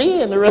 where you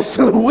been the rest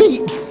of the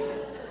week?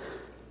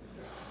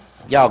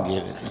 Y'all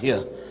get it.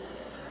 Yeah.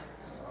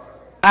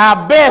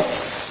 Our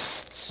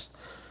best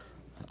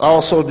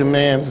also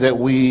demands that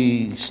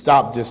we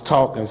stop just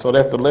talking. So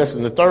that's the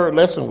lesson. The third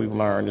lesson we've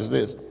learned is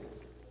this.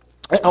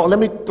 Let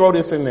me throw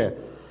this in there.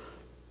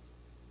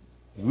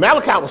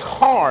 Malachi was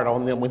hard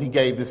on them when he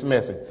gave this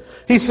message.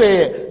 He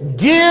said,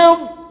 give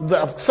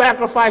the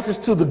sacrifices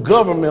to the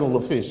governmental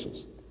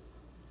officials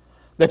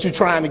that you're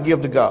trying to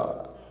give to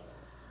God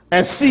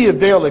and see if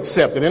they'll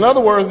accept it. In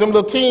other words, them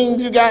little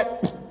kings you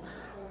got,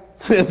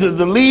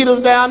 the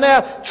leaders down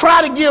there,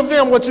 try to give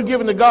them what you're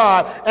giving to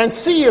God and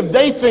see if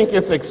they think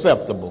it's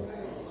acceptable.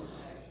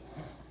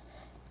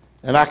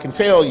 And I can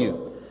tell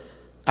you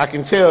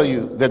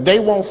that they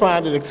won't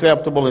find it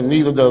acceptable, and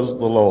neither does the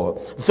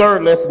Lord. The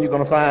third lesson you're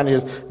going to find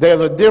is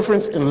there's a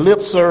difference in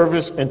lip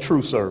service and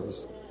true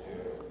service.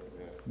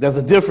 There's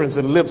a difference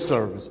in lip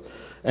service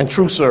and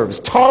true service.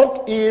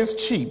 Talk is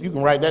cheap. You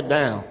can write that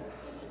down.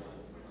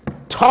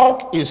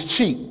 Talk is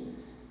cheap.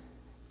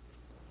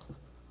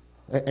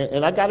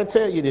 And I got to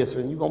tell you this,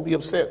 and you're going to be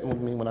upset with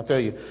me when I tell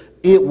you,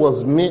 it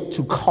was meant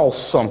to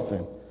cost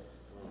something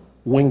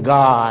when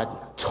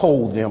God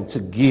told them to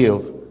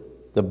give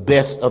the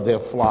best of their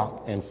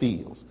flock and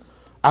fields.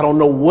 I don't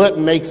know what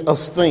makes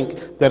us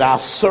think that our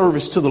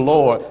service to the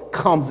Lord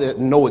comes at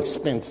no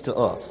expense to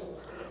us.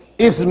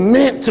 It's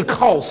meant to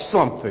cost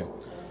something.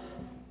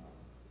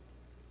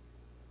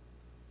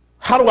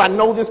 How do I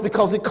know this?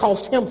 Because it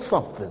cost him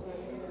something.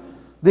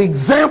 The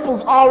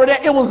examples already,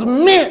 it was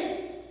meant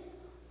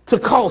to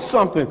cost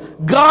something.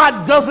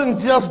 God doesn't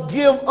just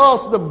give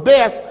us the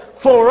best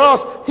for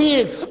us.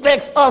 He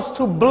expects us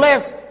to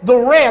bless the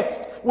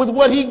rest with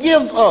what he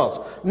gives us,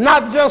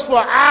 not just for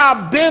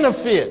our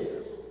benefit.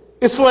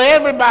 It's for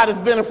everybody's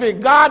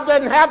benefit. God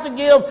doesn't have to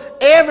give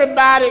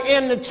everybody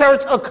in the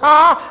church a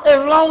car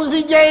as long as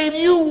he gave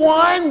you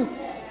one.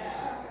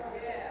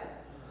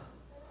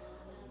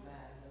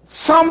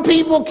 Some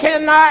people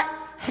cannot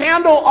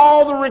handle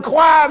all the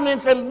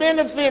requirements and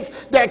benefits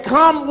that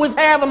come with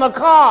having a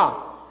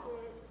car.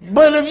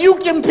 But if you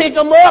can pick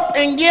them up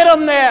and get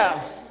them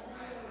there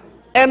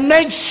and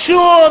make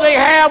sure they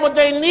have what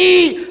they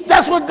need,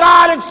 that's what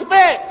God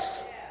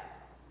expects.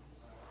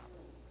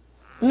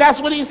 And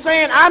that's what he's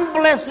saying. I'm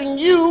blessing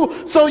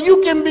you so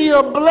you can be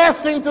a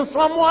blessing to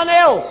someone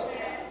else.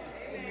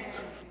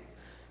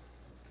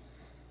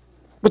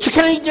 But you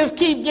can't just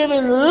keep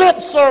giving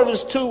lip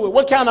service to it.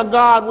 What kind of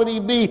God would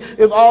he be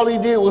if all he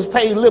did was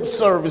pay lip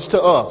service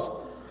to us?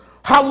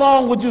 How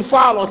long would you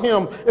follow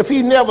him if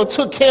he never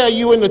took care of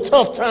you in the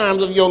tough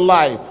times of your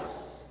life?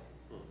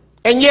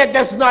 And yet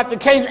that's not the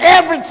case.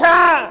 Every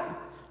time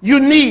you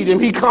need him,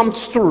 he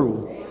comes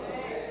through.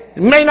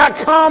 It may not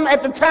come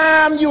at the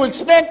time you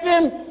expect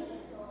him,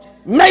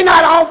 may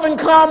not often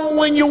come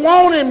when you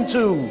want him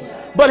to,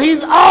 but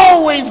he's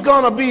always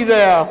going to be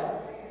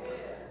there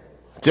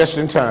just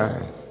in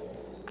time.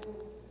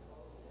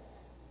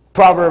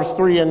 Proverbs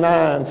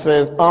 3:9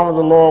 says, honor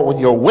the Lord with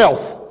your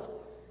wealth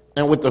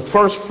and with the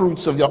first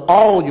fruits of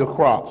all your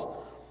crops.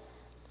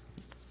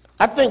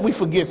 I think we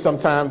forget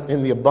sometimes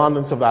in the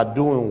abundance of our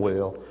doing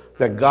well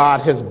that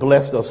God has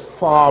blessed us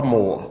far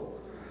more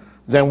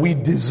than we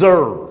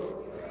deserve.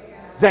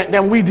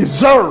 Than we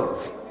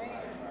deserve.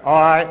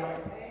 All right?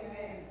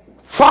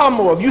 Far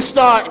more. If you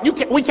start,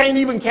 we can't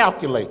even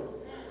calculate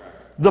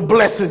the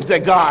blessings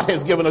that God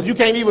has given us. You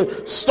can't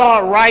even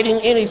start writing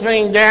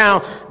anything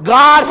down.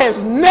 God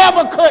has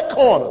never cut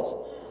corners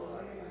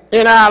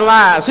in our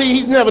lives.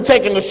 He's never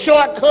taken a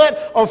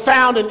shortcut or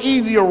found an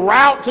easier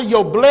route to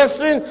your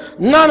blessing.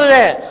 None of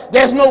that.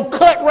 There's no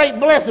cut rate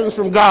blessings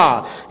from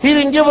God. He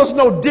didn't give us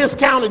no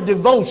discounted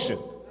devotion.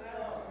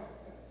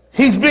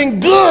 He's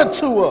been good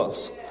to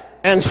us.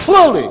 And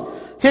fully,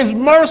 his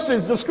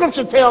mercies, the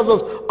scripture tells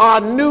us,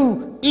 are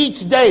new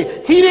each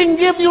day. He didn't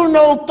give you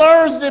no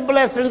Thursday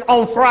blessings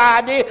on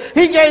Friday.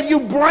 He gave you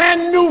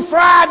brand new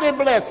Friday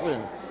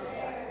blessings.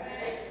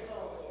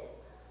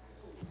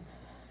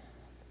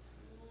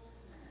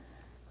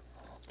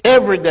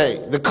 Every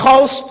day. The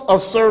cost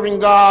of serving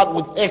God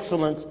with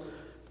excellence,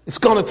 it's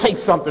going to take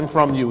something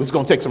from you. It's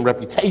going to take some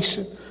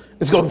reputation.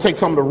 It's going to take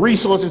some of the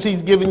resources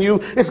he's given you.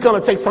 It's going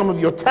to take some of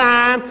your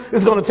time.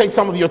 It's going to take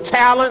some of your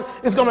talent.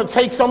 It's going to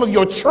take some of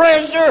your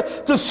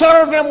treasure. To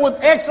serve him with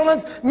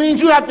excellence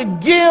means you have to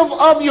give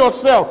of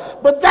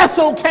yourself. But that's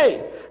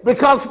okay,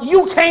 because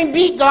you can't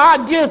beat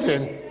God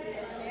giving.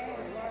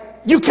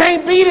 You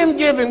can't beat him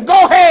giving.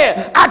 Go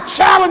ahead. I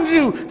challenge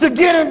you to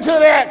get into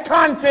that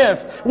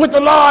contest with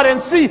the Lord and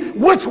see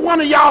which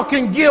one of y'all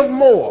can give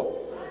more.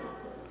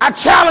 I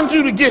challenge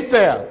you to get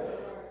there.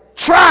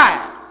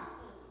 Try it.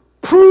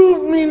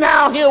 Prove me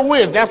now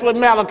herewith. That's what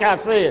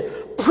Malachi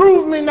said.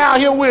 Prove me now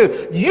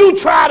herewith. You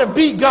try to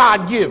beat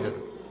God given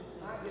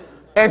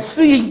and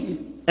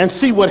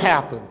see what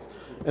happens.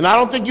 And I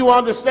don't think you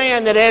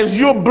understand that as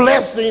you're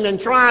blessing and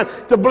trying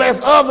to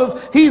bless others,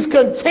 he's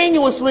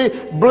continuously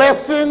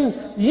blessing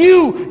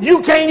you.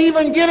 You can't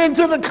even get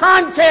into the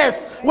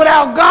contest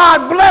without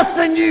God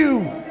blessing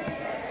you.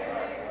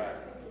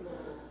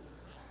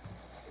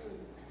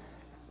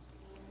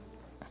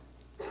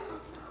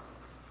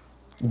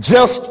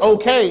 Just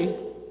okay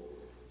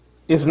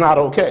is not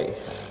okay.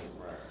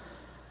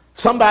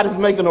 Somebody's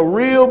making a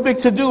real big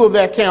to-do of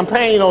that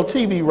campaign on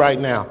TV right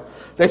now.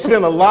 They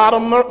spend a lot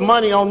of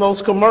money on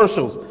those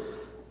commercials.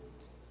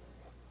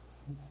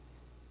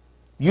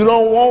 You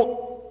don't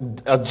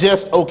want a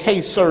just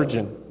okay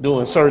surgeon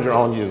doing surgery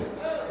on you.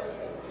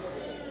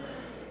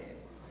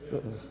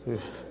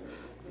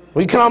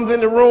 He comes in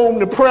the room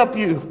to prep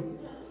you.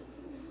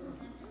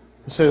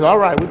 He says, all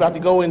right, we're about to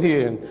go in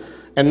here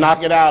and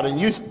knock it out.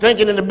 And you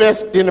thinking in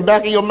the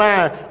back of your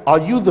mind, are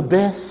you the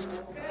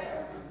best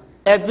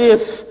at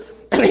this?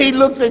 And he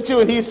looks at you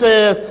and he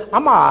says,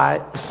 I'm all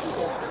right.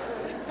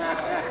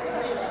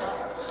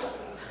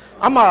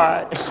 I'm all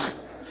right.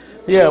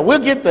 Yeah, we'll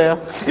get there.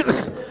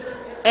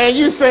 And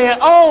you saying,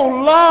 oh,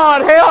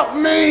 Lord, help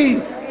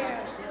me.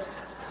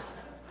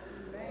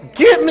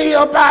 Get me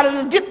up out of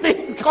this. Get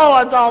these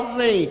cards off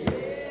me.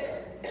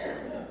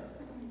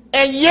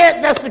 And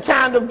yet that's the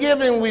kind of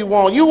giving we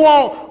want. You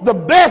want the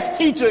best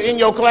teacher in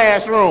your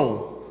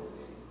classroom.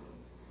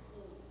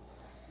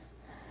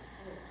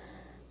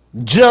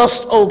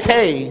 Just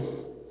okay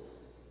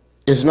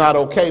is not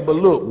okay. But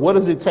look, what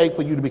does it take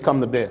for you to become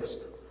the best?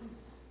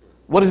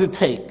 What does it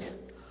take?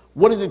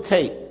 What does it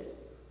take?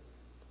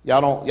 I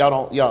don't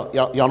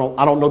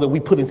know that we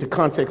put into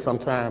context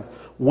sometimes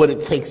what it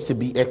takes to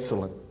be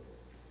excellent.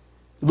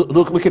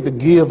 Look at the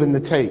give and the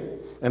take.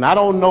 And I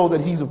don't know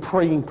that he's a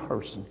praying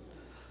person.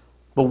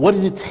 But what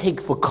did it take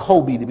for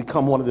Kobe to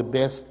become one of the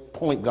best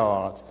point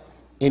guards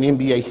in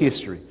NBA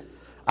history?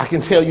 I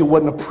can tell you it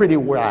wasn't a pretty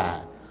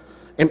ride.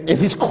 And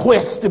his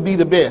quest to be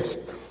the best,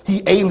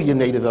 he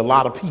alienated a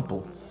lot of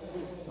people.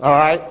 All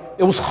right?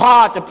 It was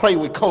hard to play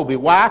with Kobe.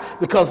 Why?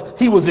 Because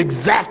he was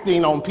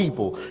exacting on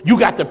people. You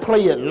got to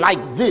play it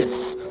like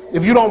this.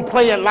 If you don't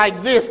play it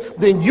like this,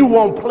 then you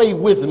won't play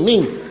with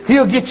me.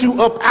 He'll get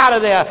you up out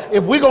of there.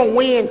 If we're going to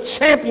win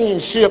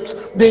championships,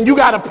 then you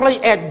got to play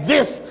at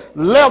this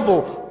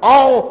level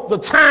all the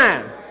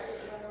time.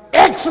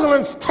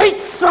 Excellence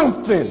takes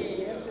something.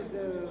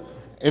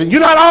 And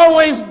you're not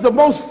always the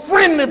most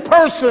friendly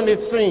person, it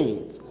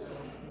seems,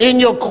 in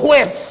your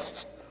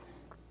quest.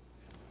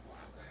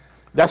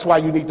 That's why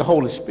you need the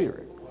Holy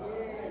Spirit.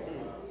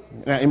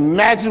 Now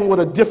imagine what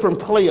a different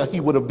player he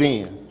would have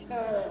been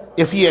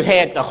if he had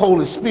had the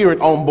Holy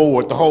Spirit on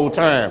board the whole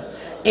time.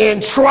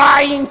 In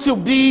trying to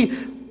be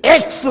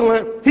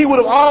excellent, he would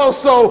have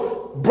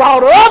also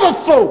brought other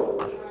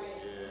folk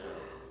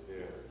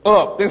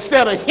up.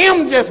 Instead of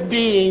him just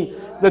being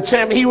the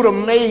champion, he would have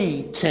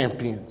made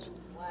champions.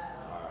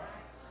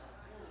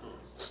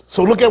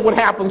 So look at what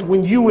happens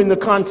when you, in the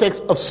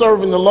context of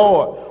serving the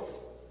Lord,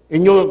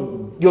 in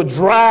your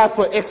drive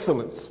for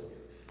excellence,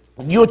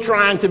 you're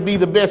trying to be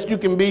the best you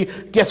can be.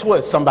 Guess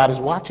what? Somebody's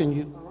watching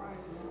you.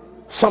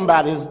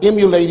 Somebody's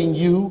emulating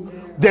you.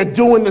 They're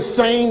doing the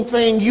same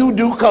thing you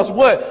do, because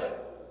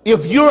what?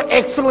 If you're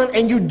excellent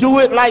and you do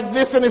it like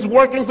this and it's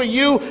working for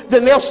you,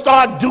 then they'll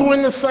start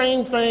doing the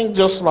same thing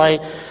just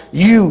like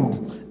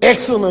you.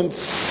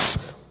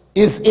 Excellence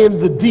is in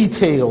the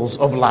details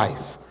of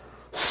life.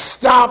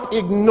 Stop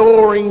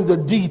ignoring the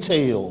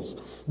details.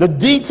 The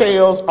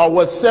details are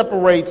what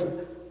separates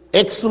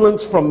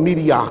excellence from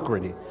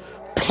mediocrity.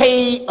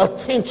 Pay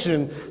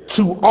attention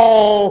to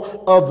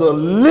all of the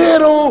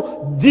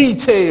little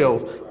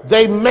details.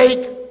 They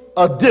make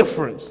a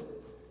difference.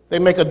 They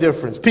make a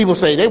difference. People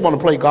say they want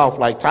to play golf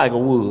like Tiger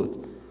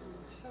Woods.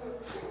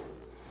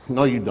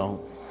 No, you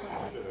don't.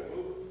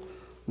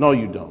 No,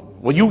 you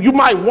don't. Well, you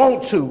might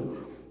want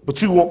to,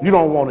 but you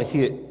don't want to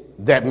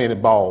hit that many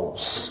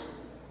balls.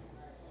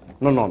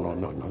 No.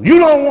 You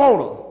don't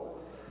want to.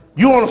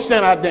 You want to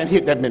stand out there and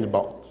hit that many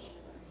balls.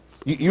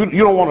 You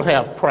don't want to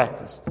have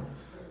practice.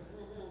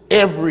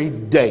 Every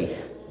day,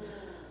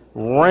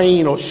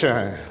 rain or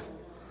shine.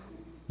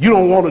 You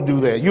don't want to do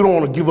that. You don't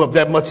want to give up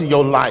that much of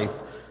your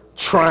life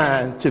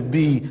trying to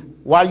be.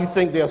 Why do you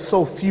think there are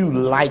so few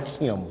like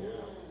him?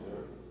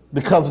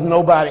 Because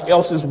nobody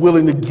else is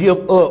willing to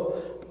give up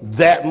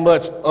that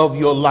much of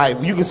your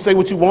life. You can say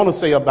what you want to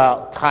say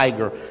about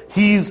Tiger.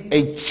 He's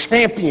a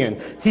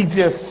champion. He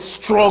just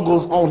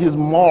struggles on his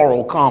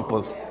moral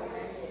compass.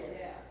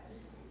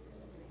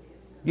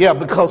 Yeah,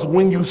 because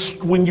when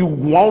you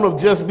want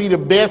to just be the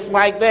best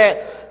like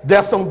that,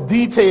 there's some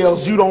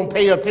details you don't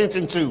pay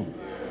attention to.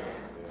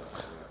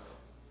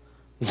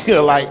 Yeah,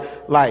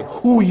 like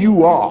who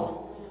you are,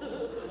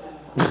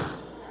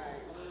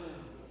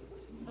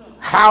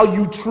 how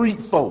you treat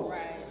folk.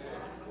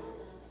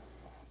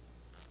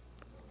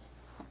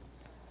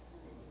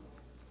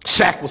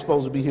 Shaq was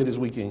supposed to be here this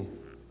weekend.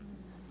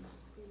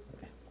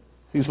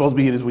 He was supposed to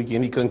be here this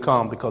weekend. He couldn't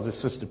come because his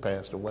sister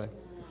passed away.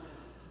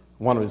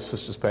 One of his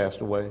sisters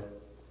passed away.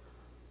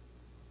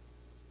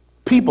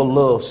 People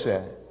love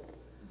Shaq.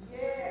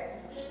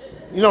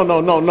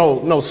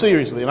 No,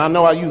 seriously. And I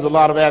know I use a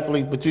lot of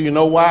athletes, but do you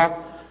know why?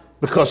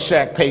 Because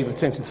Shaq pays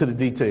attention to the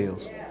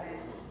details.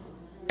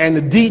 And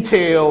the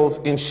details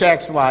in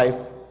Shaq's life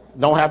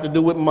don't have to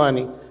do with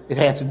money. It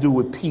has to do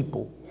with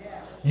people.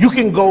 You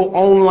can go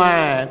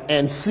online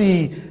and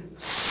see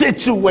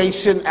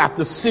situation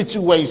after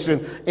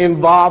situation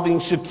involving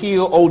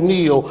Shaquille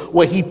O'Neal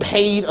where he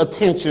paid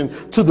attention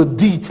to the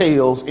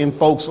details in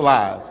folks'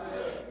 lives.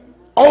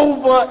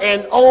 Over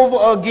and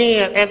over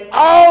again. And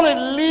all it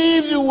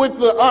leaves you with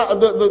the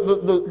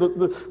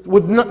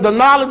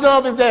knowledge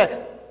of is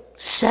that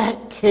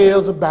Shaq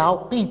cares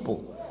about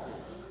people.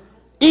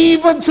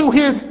 Even to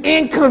his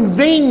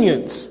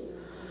inconvenience,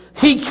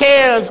 he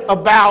cares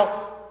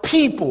about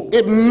people.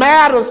 It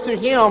matters to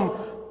him.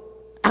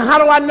 And how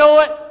do I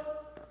know it?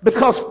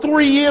 Because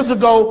 3 years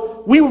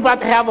ago, we were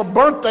about to have a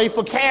birthday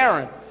for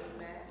Karen.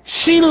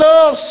 She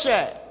loves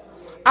Shaq.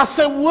 I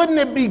said, wouldn't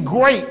it be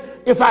great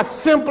if I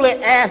simply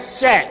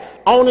asked Shaq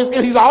on his,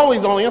 he's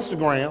always on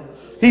Instagram.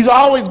 He's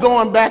always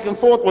going back and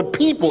forth with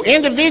people,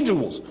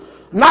 individuals,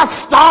 not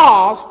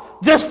stars,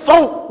 just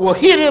folk will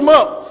hit him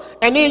up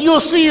and then you'll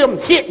see him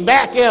hit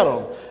back at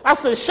him. I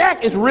said,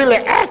 Shaq is really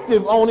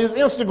active on his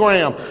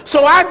Instagram.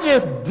 So I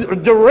just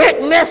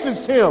direct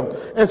messaged him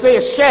and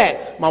said,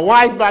 Shaq, my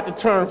wife's about to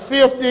turn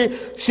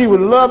 50. She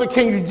would love it.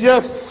 Can you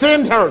just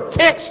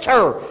text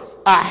her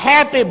a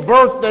happy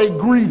birthday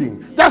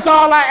greeting? That's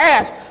all I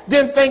asked.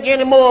 Didn't think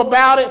any more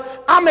about it.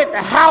 I'm at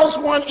the house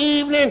one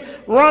evening,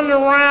 running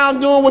around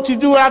doing what you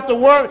do after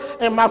work,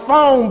 and my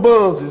phone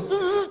buzzes.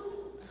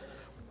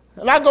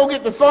 And I go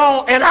get the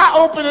phone, and I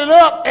open it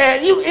up,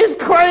 and it's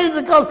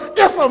crazy because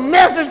it's a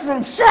message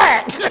from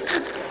Shaq.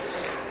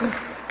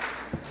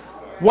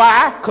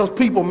 Why? Because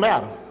people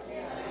matter.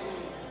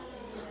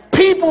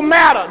 People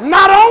matter.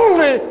 Not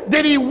only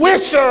did he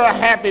wish her a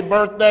happy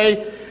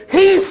birthday,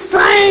 he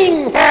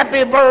sang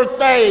happy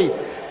birthday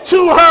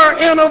to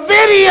her in a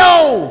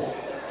video.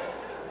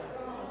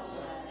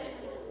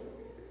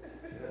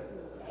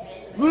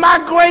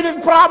 My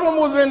greatest problem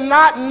was in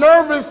not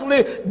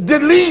nervously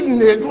deleting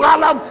it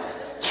while I'm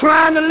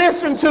trying to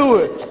listen to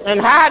it and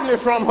hiding it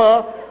from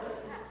her.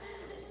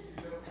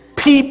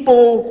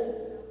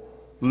 People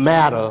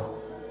matter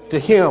to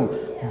him.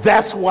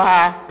 That's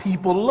why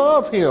people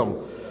love him.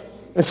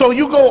 And so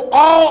you go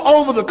all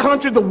over the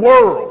country, the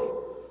world.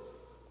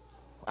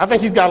 I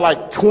think he's got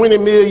like 20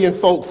 million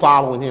folk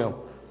following him.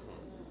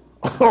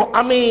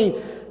 I mean,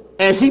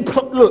 and think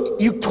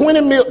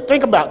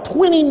about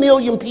 20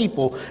 million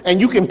people,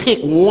 and you can pick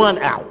one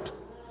out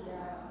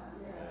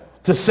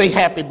to say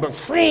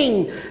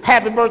sing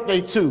happy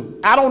birthday to.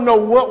 I don't know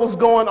what was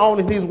going on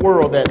in his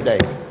world that day.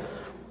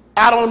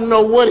 I don't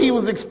know what he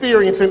was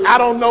experiencing. I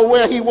don't know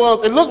where he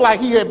was. It looked like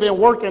he had been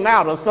working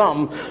out or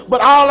something.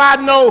 But all I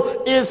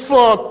know is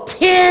for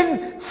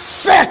 10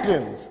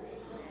 seconds,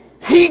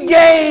 he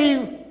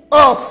gave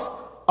us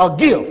a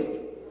gift.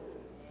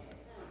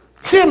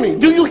 Hear me.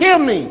 Do you hear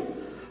me?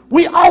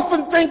 We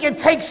often think it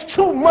takes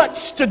too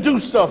much to do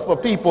stuff for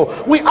people.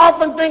 We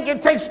often think it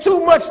takes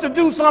too much to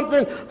do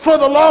something for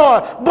the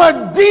Lord.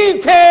 But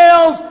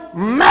details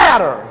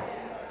matter.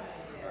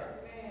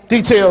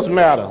 Details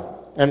matter.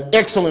 And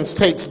excellence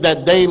takes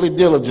that daily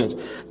diligence.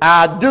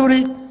 Our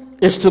duty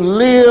is to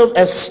live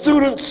as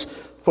students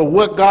for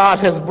what God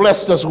has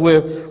blessed us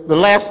with. The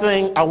last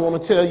thing I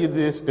want to tell you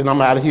this, and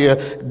I'm out of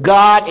here.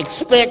 God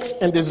expects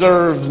and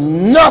deserves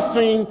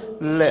nothing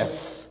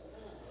less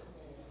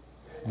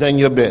than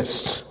your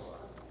best.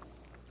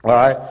 All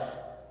right?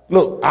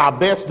 Look, our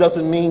best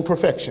doesn't mean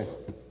perfection.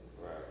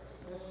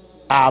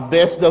 Our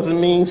best doesn't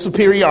mean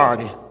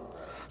superiority.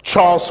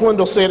 Charles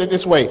Swindoll said it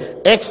this way: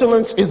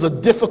 excellence is a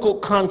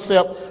difficult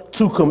concept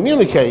to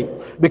communicate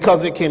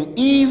because it can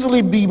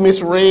easily be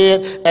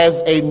misread as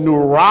a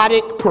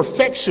neurotic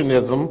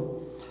perfectionism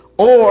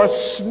or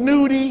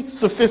snooty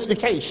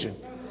sophistication.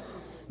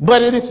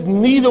 But it is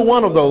neither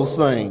one of those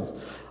things.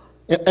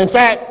 In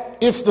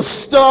fact, it's the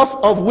stuff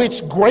of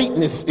which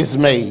greatness is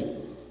made.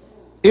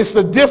 It's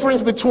the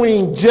difference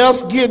between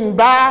just getting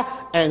by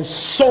and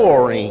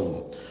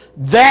soaring.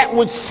 That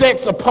which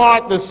sets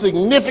apart the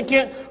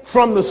significant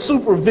from the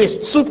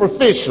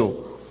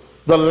superficial,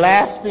 the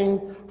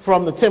lasting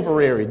from the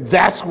temporary.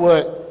 That's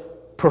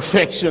what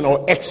perfection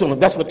or excellence,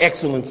 that's what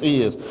excellence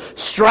is.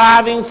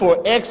 Striving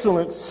for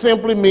excellence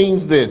simply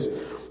means this: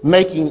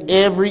 making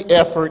every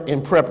effort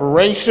in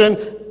preparation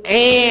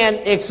and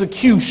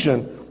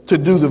execution to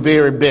do the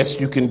very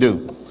best you can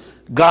do.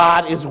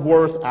 God is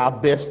worth our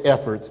best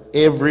efforts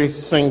every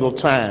single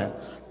time.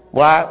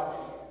 Why?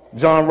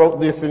 John wrote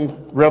this in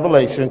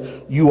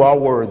Revelation: you are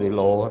worthy,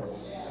 Lord.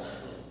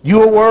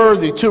 You are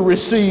worthy to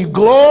receive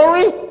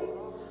glory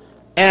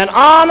and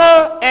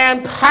honor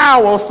and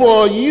power,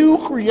 for you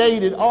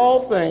created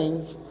all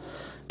things,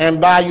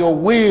 and by your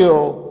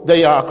will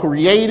they are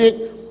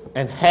created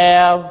and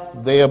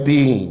have their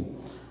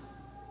being.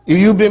 If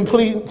you've been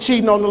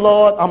cheating on the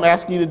Lord, I'm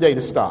asking you today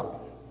to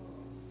stop.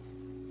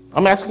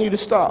 I'm asking you to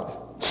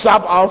stop.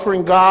 Stop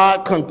offering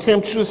God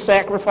contemptuous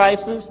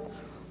sacrifices.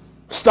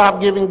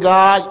 Stop giving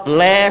God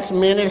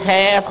last-minute,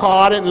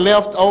 half-hearted,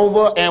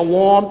 leftover, and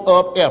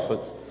warmed-up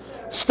efforts.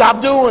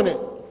 Stop doing it.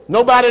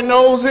 Nobody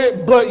knows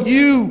it but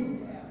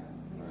you.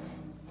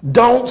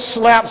 Don't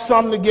slap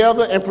something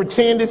together and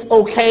pretend it's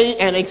okay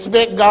and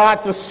expect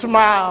God to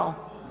smile.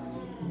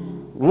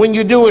 When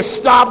you do it,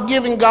 stop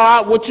giving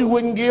God what you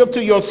wouldn't give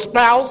to your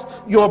spouse,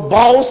 your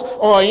boss,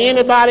 or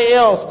anybody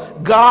else.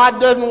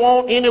 God doesn't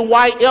want any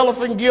white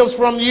elephant gifts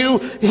from you.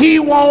 He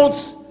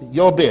wants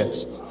your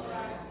best.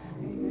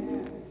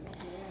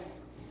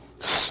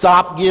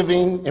 Stop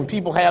giving, and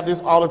people have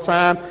this all the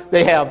time.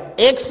 They have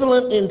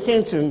excellent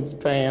intentions,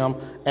 Pam,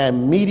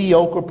 and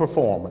mediocre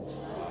performance.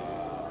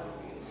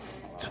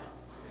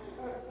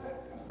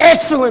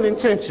 Excellent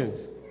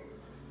intentions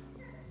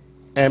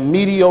and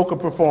mediocre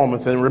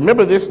performance. And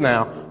remember this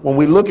now, when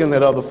we're looking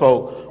at other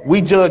folk,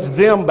 we judge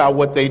them by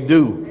what they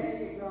do.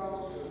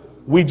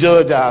 We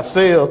judge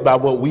ourselves by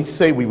what we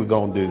say we were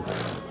going to do.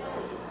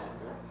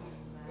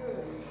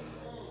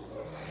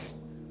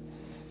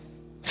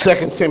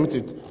 2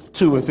 Timothy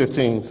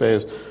 2:15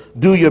 says,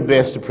 do your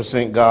best to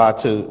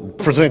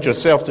present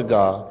yourself to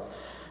God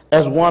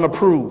as one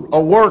approved, a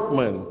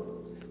workman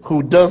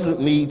who doesn't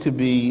need to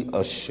be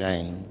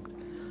ashamed.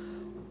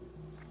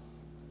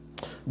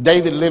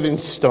 David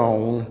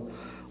Livingstone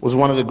was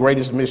one of the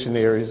greatest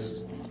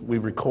missionaries we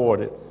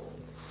recorded.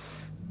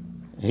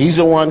 He's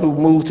the one who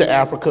moved to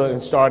Africa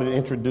and started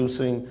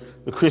introducing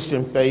the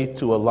Christian faith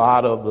to a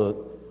lot of the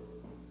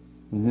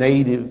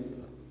native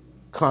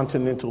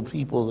continental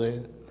people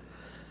there.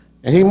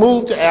 And he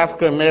moved to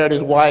Africa and married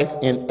his wife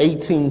in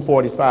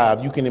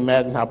 1845. You can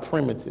imagine how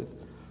primitive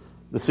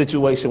the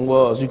situation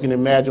was. You can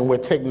imagine where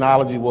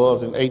technology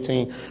was in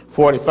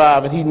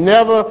 1845. And he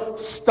never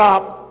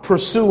stopped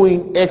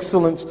pursuing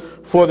excellence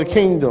for the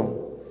kingdom.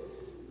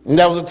 And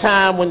there was a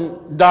time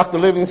when Dr.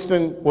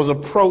 Livingstone was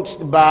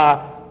approached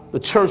by the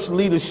church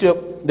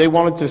leadership. They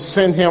wanted to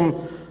send him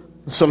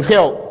some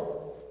help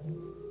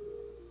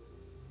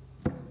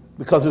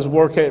because his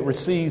work had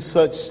received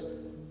such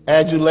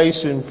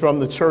adulation from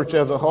the church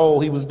as a whole.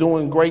 He was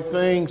doing great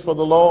things for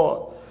the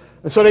Lord.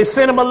 And so they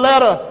sent him a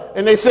letter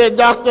and they said,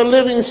 Dr.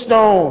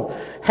 Livingstone,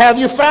 have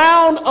you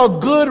found a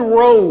good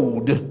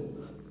road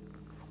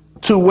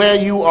to where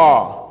you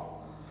are?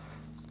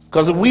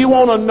 Because we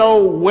want to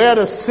know where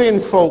to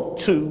send folk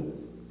to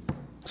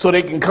so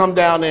they can come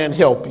down there and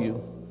help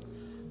you.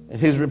 And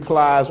his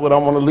reply is what I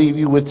want to leave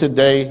you with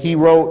today. He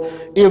wrote,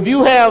 if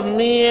you have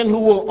men who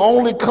will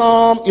only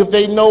come if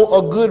they know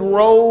a good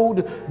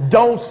road,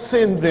 don't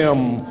send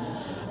them.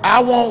 I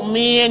want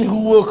men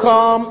who will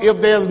come if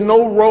there's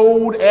no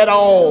road at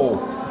all.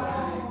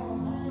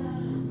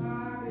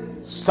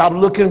 Stop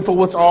looking for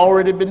what's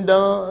already been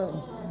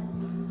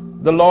done.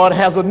 The Lord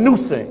has a new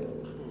thing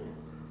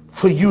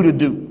for you to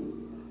do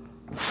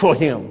for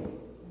him.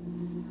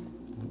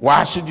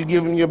 Why should you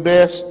give him your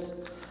best?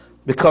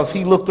 Because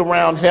he looked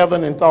around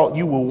heaven and thought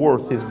you were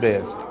worth his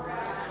best.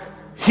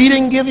 He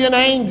didn't give you an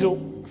angel,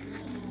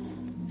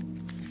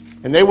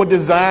 and they were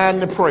designed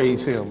to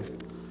praise him.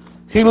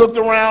 He looked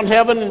around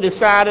heaven and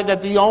decided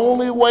that the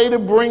only way to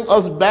bring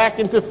us back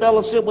into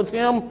fellowship with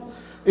him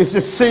is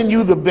to send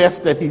you the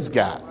best that he's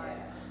got.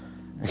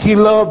 He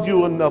loved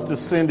you enough to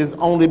send his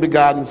only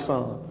begotten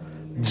son,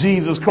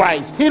 Jesus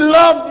Christ. He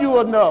loved you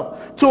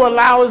enough to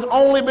allow his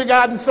only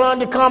begotten son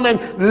to come and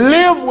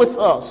live with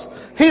us.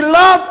 He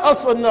loved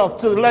us enough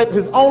to let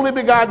his only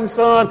begotten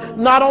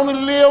son not only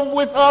live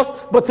with us,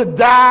 but to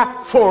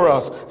die for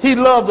us. He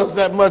loved us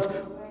that much.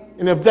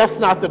 And if that's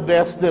not the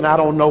best, then I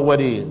don't know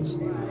what is.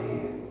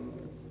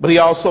 But he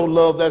also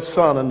loved that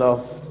son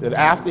enough that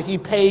after he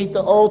paid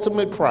the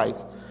ultimate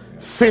price,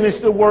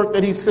 finished the work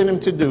that he sent him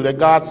to do, that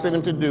God sent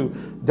him to do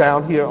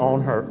down here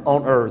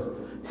on earth,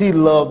 he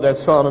loved that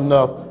son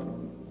enough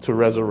to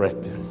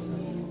resurrect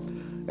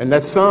him. And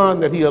that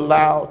son that he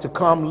allowed to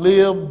come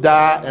live,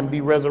 die, and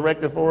be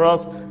resurrected for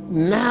us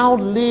now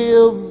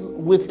lives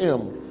with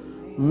him,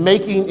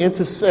 making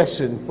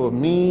intercession for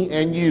me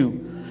and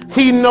you.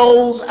 He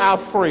knows our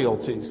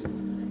frailties.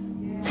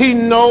 He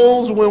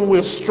knows when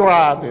we're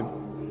striving.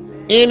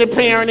 Any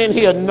parent in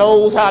here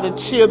knows how to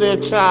cheer their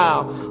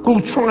child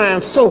who's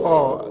trying so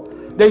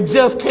hard. They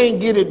just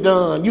can't get it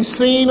done. You've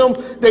seen them.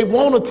 They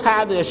want to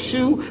tie their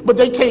shoe, but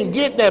they can't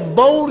get that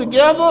bow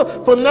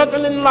together for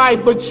nothing in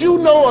life. But you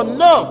know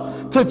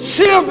enough to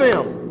cheer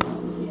them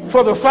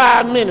for the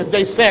 5 minutes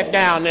they sat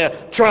down there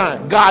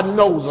trying. God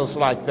knows us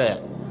like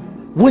that.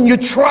 When you're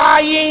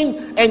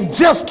trying and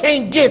just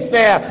can't get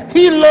there,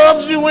 he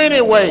loves you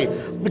anyway,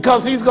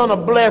 because he's going to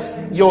bless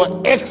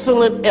your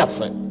excellent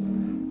effort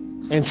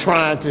in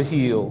trying to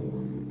heal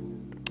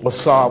or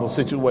solve a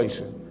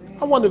situation.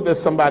 I wonder if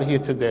there's somebody here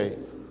today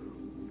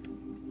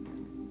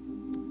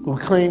who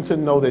claim to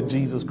know that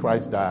Jesus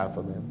Christ died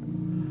for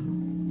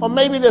them. Or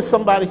maybe there's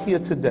somebody here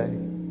today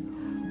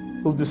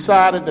who's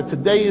decided that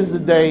today is the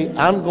day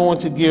I'm going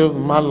to give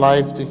my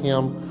life to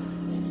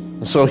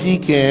him so he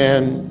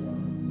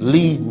can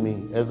lead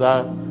me as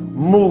I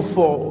move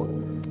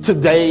forward.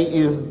 Today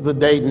is the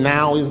day.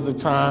 Now is the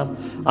time.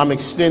 I'm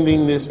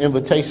extending this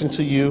invitation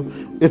to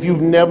you. If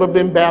you've never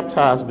been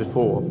baptized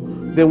before,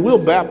 then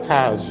we'll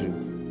baptize you.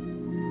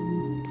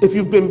 If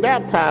you've been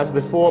baptized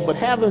before but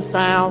haven't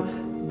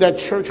found that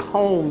church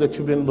home that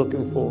you've been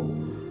looking for,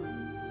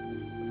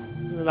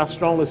 then I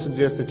strongly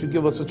suggest that you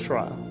give us a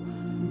try.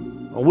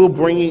 And we'll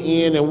bring you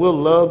in and we'll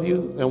love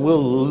you and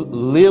we'll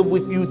live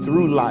with you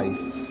through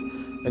life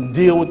and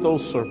deal with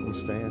those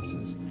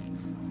circumstances.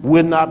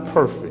 We're not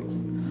perfect,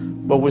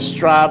 but we're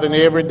striving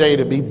every day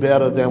to be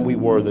better than we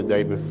were the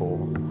day before.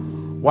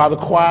 While the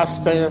choir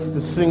stands to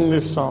sing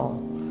this song,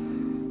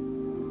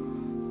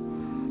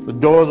 the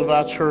doors of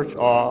our church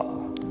are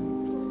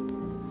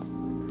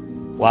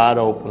wide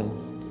open.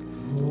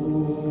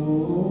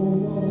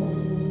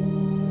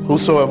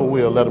 Whosoever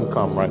will, let him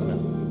come right now.